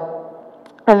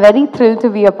I'm very thrilled to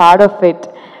be a part of it.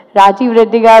 Rajiv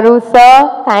Reddy garu, sir,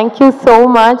 thank you so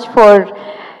much for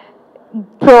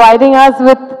providing us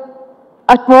with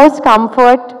utmost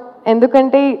comfort.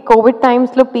 ఎందుకంటే Covid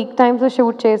టైమ్స్లో peak టైమ్స్లో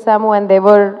shoot చేసాము, and they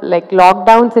were like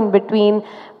lockdowns in between.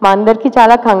 మా అందరికీ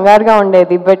చాలా కంగారుగా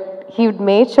ఉండేది, but he would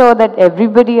made sure that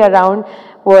everybody around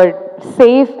were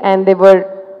safe and they were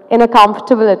in a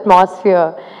comfortable atmosphere.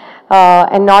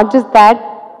 And not just that,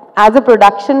 as a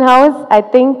production house, I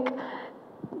think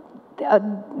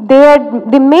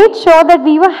they made sure that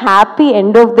we were happy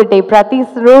end of the day. Prati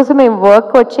roju me work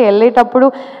vachi elletappudu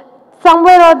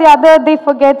somewhere or the other they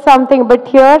forget something, but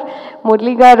here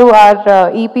Murli garu, our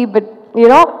EP, but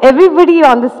everybody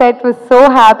on the set was so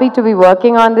happy to be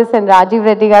working on this. And Rajiv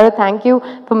Reddy garu, thank you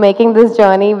for making this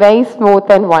journey very smooth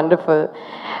and wonderful.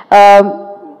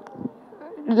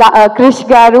 Krish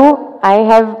garu,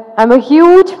 I'm a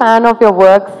huge fan of your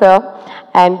work, sir,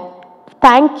 and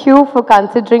thank you for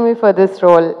considering me for this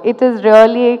role. It is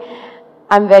really,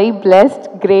 I'm very blessed,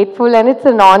 grateful, and it's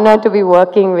an honor to be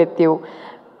working with you.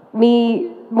 Me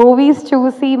movies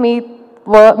చూసి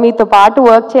మీతో పాటు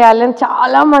work చేయాలని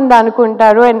చాలా మంది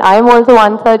అనుకుంటారు, and I am also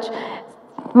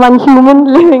one human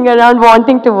living around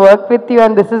wanting to work with you,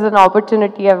 and this is an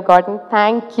opportunity I've gotten.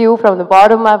 Thank you from the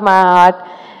bottom of my heart.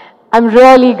 I'm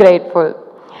really grateful.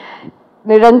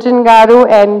 Niranjan Garu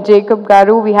and Jacob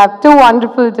Garu, we have two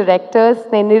wonderful directors.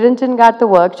 నేను నిరంజన్ గారితో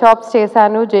workshops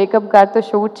చేశాను, Jacob గారితో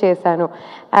shoot చేశాను.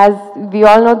 As we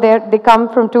all know, they come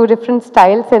from two different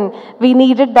styles and we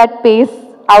needed that pace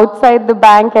outside the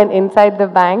bank and inside the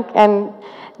bank, and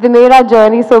they made our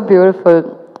journey so beautiful.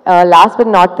 Last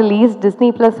but not the least,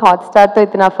 Disney Plus Hotstar to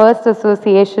it's our first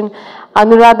association.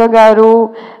 Anuradha Garu,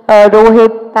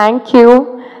 Rohit, thank you.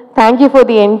 Thank you for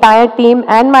the entire team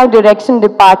and my direction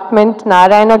department,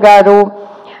 Narayana Garu,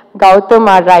 Gautam,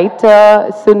 our writer,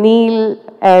 Sunil,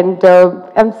 and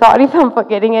I'm sorry if I'm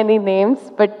forgetting any names,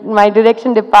 but my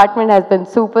direction department has been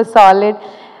super solid.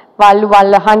 వాళ్ళు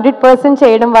 100%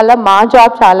 చేయడం వల్ల మా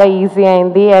job చాలా easy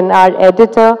అయింది. And our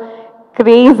editor,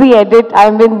 crazy edit,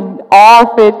 I'm in awe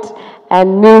of it. And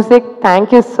music, thank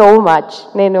you so much.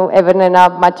 నేను ఎవరినైనా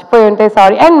మర్చిపోయి ఉంటే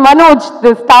sorry. And Manoj,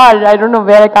 the star, I don't know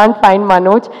where I can't find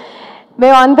Manoj.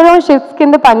 మేము అందరం షిఫ్ట్స్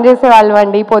కింద పనిచేసే వాళ్ళం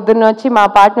అండి. పొద్దున్న వచ్చి మా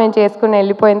పార్ట్ మేము చేసుకుని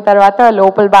వెళ్ళిపోయిన తర్వాత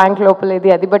లోపల బ్యాంక్ లోపల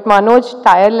ఇది అది. But Manoj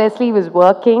tirelessly was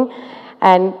working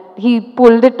and he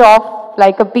pulled it of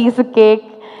like a piece of cake.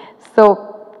 So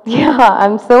yeah,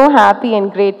 I'm so happy and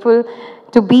grateful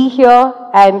to be here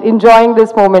and enjoying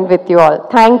this moment with you all.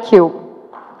 Thank you.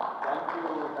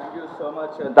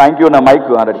 Thank you. నా mic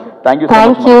already. Thank you.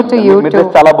 Thank you to you too.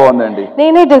 చాలా బాగుందండి.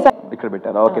 నేనే design ఇక్కడ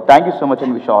పెట్టారు. Okay, thank you so much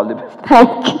and wish all the best.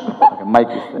 Thank you.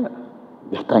 Mic ఇస్తే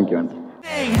thank you అండి.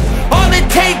 All it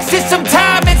takes is some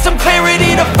time and some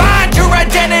clarity to find your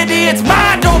identity. It's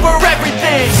mind over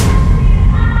everything.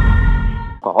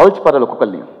 Calls పరాలు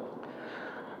ఒక్కొక్కరిని.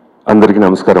 అందరికీ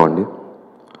నమస్కారం అండి.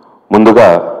 ముందుగా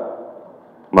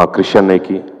మా క్రిష్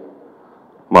అన్నయ్యకి,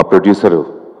 మా ప్రొడ్యూసరు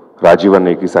రాజీవ్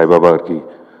అన్నయ్యకి, సాయిబాబా గారికి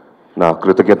నా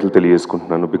కృతజ్ఞతలు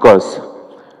తెలియజేసుకుంటున్నాను. బికాస్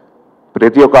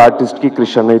ప్రతి ఒక్క ఆర్టిస్ట్కి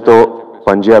క్రిష్ అన్నయ్యతో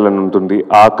పనిచేయాలని ఉంటుంది.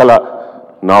 ఆ కళ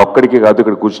నా ఒక్కడికి కాదు,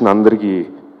 ఇక్కడ కూర్చున్న అందరికీ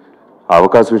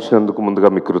అవకాశం ఇచ్చినందుకు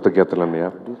ముందుగా మీకు కృతజ్ఞతలు అన్నయ్య.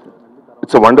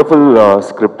 ఇట్స్ అ వండర్ఫుల్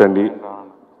స్క్రిప్ట్ అండి,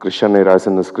 క్రిష్ అన్నయ్య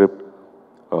రాసిన స్క్రిప్ట్.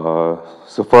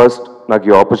 సో ఫస్ట్ నాకు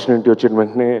ఈ ఆపర్చునిటీ వచ్చిన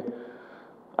వెంటనే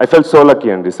ఐ ఫెల్ సో లక్కీ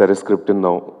అండి. సరే script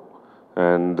ఇందాం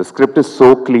and the script is so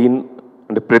clean.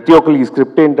 అంటే ప్రతి ఒక్కరు ఈ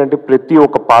స్క్రిప్ట్ ఏంటంటే ప్రతి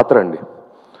ఒక్క పాత్ర అండి,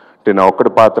 అంటే నా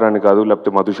ఒక్కడి పాత్ర అని కాదు,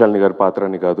 లేకపోతే మధుశాలిని గారి పాత్ర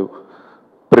అని కాదు,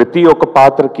 ప్రతి ఒక్క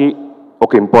పాత్రకి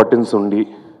ఒక ఇంపార్టెన్స్ ఉండి,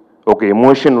 ఒక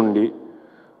ఎమోషన్ ఉండి.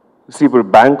 ఇప్పుడు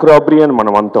బ్యాంక్ రాబరీ అని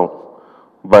మనం అంటాం,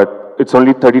 but it's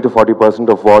only 30 to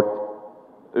 40% of what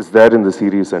is there in the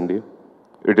series అండి.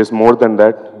 It is more than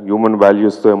that, human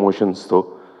వాల్యూస్తో, ఎమోషన్స్తో.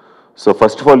 So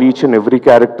first of all each and every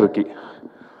క్యారెక్టర్కి,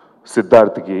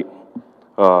 సిద్ధార్థ్కి,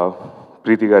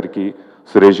 ప్రీతి గారికి,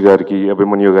 సురేష్ గారికి,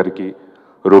 అభిమన్యు గారికి,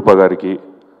 రూప గారికి,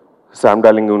 శామ్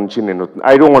డార్లింగ్ నుంచి నేను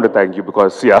I don't want to thank you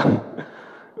because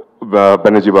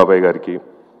Banerjee బాబాయ్ గారికి,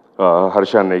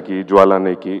 హర్ష అన్నయ్యకి, జ్వాల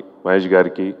అన్నయ్యకి, మహేష్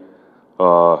గారికి,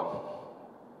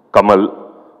 కమల్,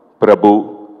 ప్రభు,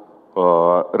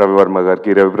 రవివర్మ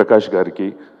గారికి, రవిప్రకాష్ గారికి.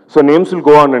 So names will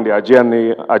go on అండి, అజయ్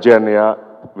అన్నయ్య,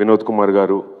 వినోద్ కుమార్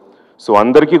గారు. సో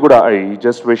అందరికీ కూడా I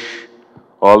just wish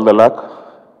all the luck.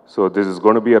 So this is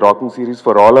gonna be a rocking series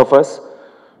for all of us.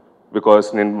 Because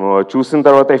నేను చూసిన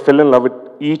తర్వాత I fell in love with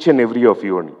each and every of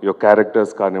you అండి. Your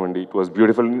characters కానివ్వండి, it was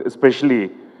beautiful. Especially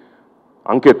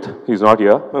Ankit, is not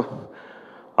here.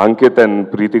 Ankit and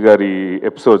ప్రీతి గారి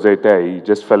episodes అయితే I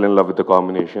just fell in love with the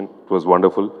combination. It was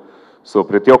wonderful. So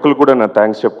ప్రతి ఒక్కరు కూడా నా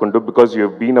thanks చెప్పుకుంటూ, because you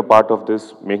have been a part of this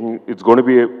making it's gonna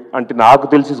be, అంటే నాకు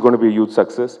తెలిసి it's gonna be a huge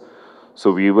success. So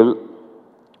we will.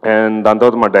 And దాని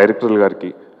తర్వాత మా డైరెక్టర్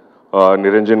గారికి,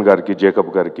 నిరంజన్ గారికి,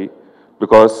 జేకబ్ గారికి,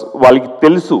 బికాస్ వాళ్ళకి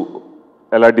తెలుసు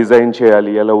ఎలా డిజైన్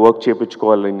చేయాలి, ఎలా వర్క్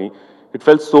చేయించుకోవాలని. It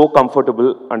full so comfortable.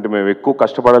 అంటే మేము ఎక్కువ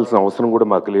కష్టపడాల్సిన అవసరం కూడా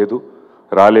మాకు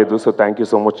రాలేదు. So thank you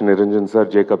so much Niranjan sir,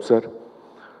 Jacob sir.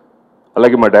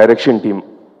 అలాగే మా డైరెక్షన్ టీమ్,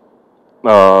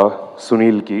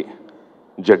 సునీల్కి,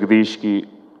 జగదీష్కి,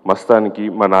 మస్తాన్కి,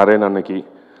 మా నారాయణ అన్నకి,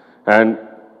 అండ్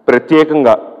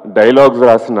ప్రత్యేకంగా డైలాగ్స్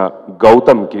రాసిన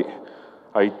గౌతమ్కి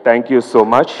I thank you so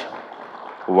much.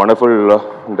 Wonderful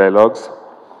dialogues.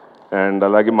 And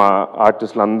అలాగే మా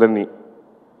ఆర్టిస్టులందరినీ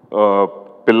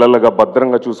పిల్లలుగా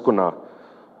భద్రంగా చూసుకున్న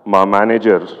మా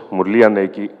మేనేజర్ మురళీ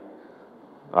అన్నయ్యకి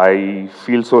I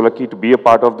feel so lucky to be a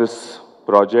part of this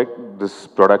project, this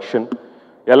production.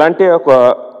 ఎలా అంటే ఒక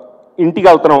ఇంటికి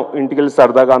వెళ్తున్నాం, ఇంటికి వెళ్ళి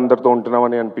సరదాగా అందరితో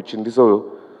ఉంటున్నామని అనిపించింది. So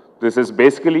this is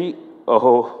basically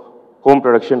home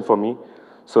production for me.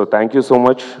 So thank you so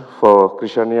much for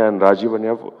క్రిషాన్య and Rajiv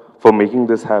అన్య for making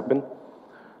this happen.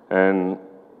 And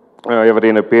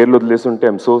ఎవరైనా పేర్లు వదిలేసి ఉంటే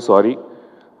I'm so sorry.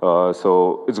 So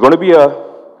it's gonna be a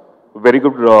very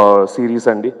good series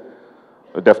అండి.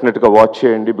 డెఫినెట్గా watch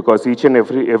చేయండి, because each and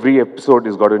every episode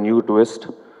is got a new twist.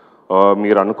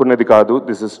 మీరు అనుకున్నది కాదు,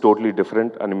 దిస్ ఇస్ టోటలీ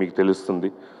డిఫరెంట్ అని మీకు తెలుస్తుంది.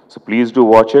 So please do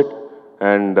watch it.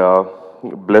 and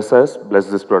bless us, bless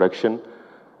this production.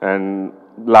 And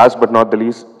last but not the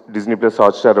least, Disney Plus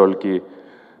Hotstar వాళ్ళకి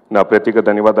నా ప్రత్యేక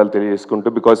ధన్యవాదాలు తెలియజేసుకుంటూ,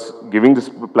 బికాస్ గివింగ్ దిస్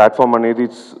ప్లాట్ఫామ్ అనేది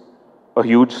it's a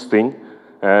huge thing.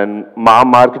 And మా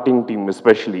marketing team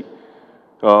especially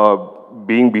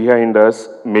being behind us,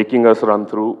 making us run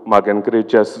through, మాకు encourage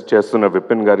చేస్తున్న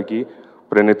విపిన్ గారికి,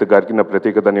 ప్రణీత్ గారికి నా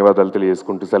ప్రత్యేక ధన్యవాదాలు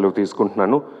తెలియజేసుకుంటూ సెలవు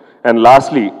తీసుకుంటున్నాను. అండ్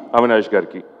లాస్ట్లీ అవినాష్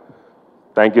గారికి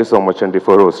థ్యాంక్ యూ సో మచ్ అండి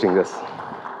for hosting us.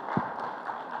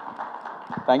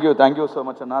 Thank you so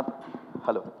much అన్న.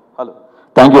 హలో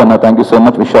థ్యాంక్ యూ అన్న, thank you so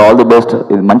much. Wish all the best.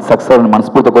 ఇది మంచి సక్సెస్ అని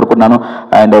మనస్ఫూర్తిగా కోరుకుంటున్నాను.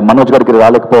 అండ్ మనోజ్ గారికి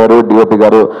రాలేకపోయారు, డిఓపి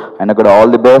గారు, ఆయన కూడా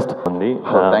ఆల్ ది బెస్ట్ ఉంది.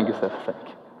 Thank you sir.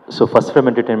 So first frame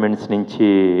entertainments నుంచి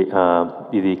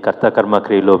ఇది కర్త కర్మ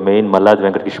క్రియలో మెయిన్ మల్లాది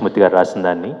వెంకటకృష్ణమూర్తి గారు రాసిన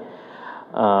దాన్ని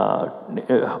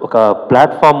ఒక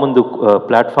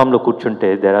ప్లాట్ఫామ్లో కూర్చుంటే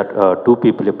దేర్ ఆర్ 2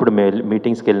 people. ఎప్పుడు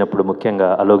మీటింగ్స్కి వెళ్ళినప్పుడు ముఖ్యంగా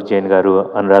అలోక్ జైన్ గారు,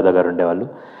 అనురాధ గారు ఉండేవాళ్ళు.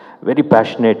 Very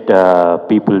passionate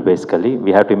people basically.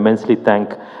 We have to immensely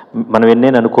thank. మనం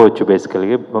ఎన్నేని అనుకోవచ్చు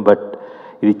బేసికల్గా, బట్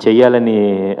ఇది చెయ్యాలని,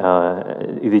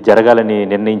 ఇది జరగాలని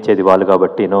నిర్ణయించేది వాళ్ళు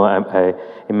కాబట్టి I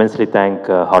immensely thank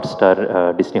Hotstar,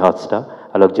 Disney Hotstar,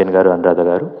 Alok Jain గారు, అనురాధ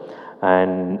గారు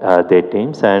అండ్ దే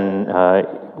టీమ్స్. అండ్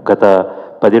గత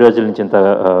 10 రోజుల నుంచి ఇంత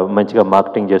మంచిగా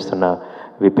మార్కెటింగ్ చేస్తున్న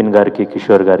విపిన్ గారికి,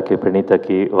 కిషోర్ గారికి, ప్రణీత్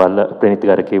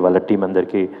గారికి, వాళ్ళ టీం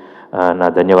అందరికీ నా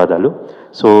ధన్యవాదాలు.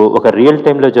 సో ఒక రియల్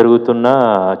టైంలో జరుగుతున్న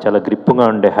చాలా గ్రిప్పుగా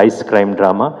ఉండే హైస్ క్రైమ్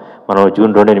డ్రామా మనం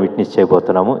జూన్ 2న విట్నెస్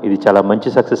చేయబోతున్నాము. ఇది చాలా మంచి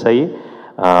సక్సెస్ అయ్యి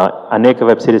అనేక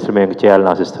వెబ్ సిరీస్లు మేము చేయాలని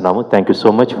ఆశిస్తున్నాము. Thank you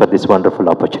so much for this wonderful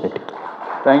opportunity.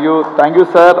 Thank you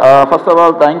sir. First of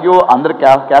all thank you అందరి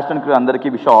క్యాస్ట్ అండ్ క్రూ అందరికీ.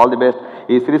 Wish all the best.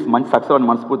 ఈ సిరీస్ మంచి సక్సెస్ అని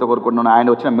మనస్ఫూర్తిగా కోరుకుంటున్నాను. ఆయన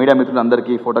వచ్చిన మీడియా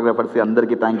మిత్రులందరికీ, ఫోటోగ్రాఫర్స్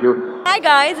అందరికీ thank you. Hi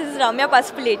guys, this is Ramya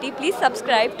Pasupuleti. Please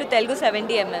subscribe to Telugu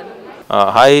 70mm.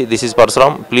 Hi, this is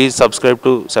Parashuram. Please subscribe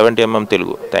to 70mm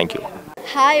Telugu. Thank you.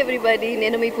 Hi everybody,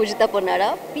 నేను మీ పూజిత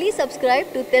Ponnada. Please subscribe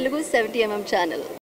to Telugu 70mm channel.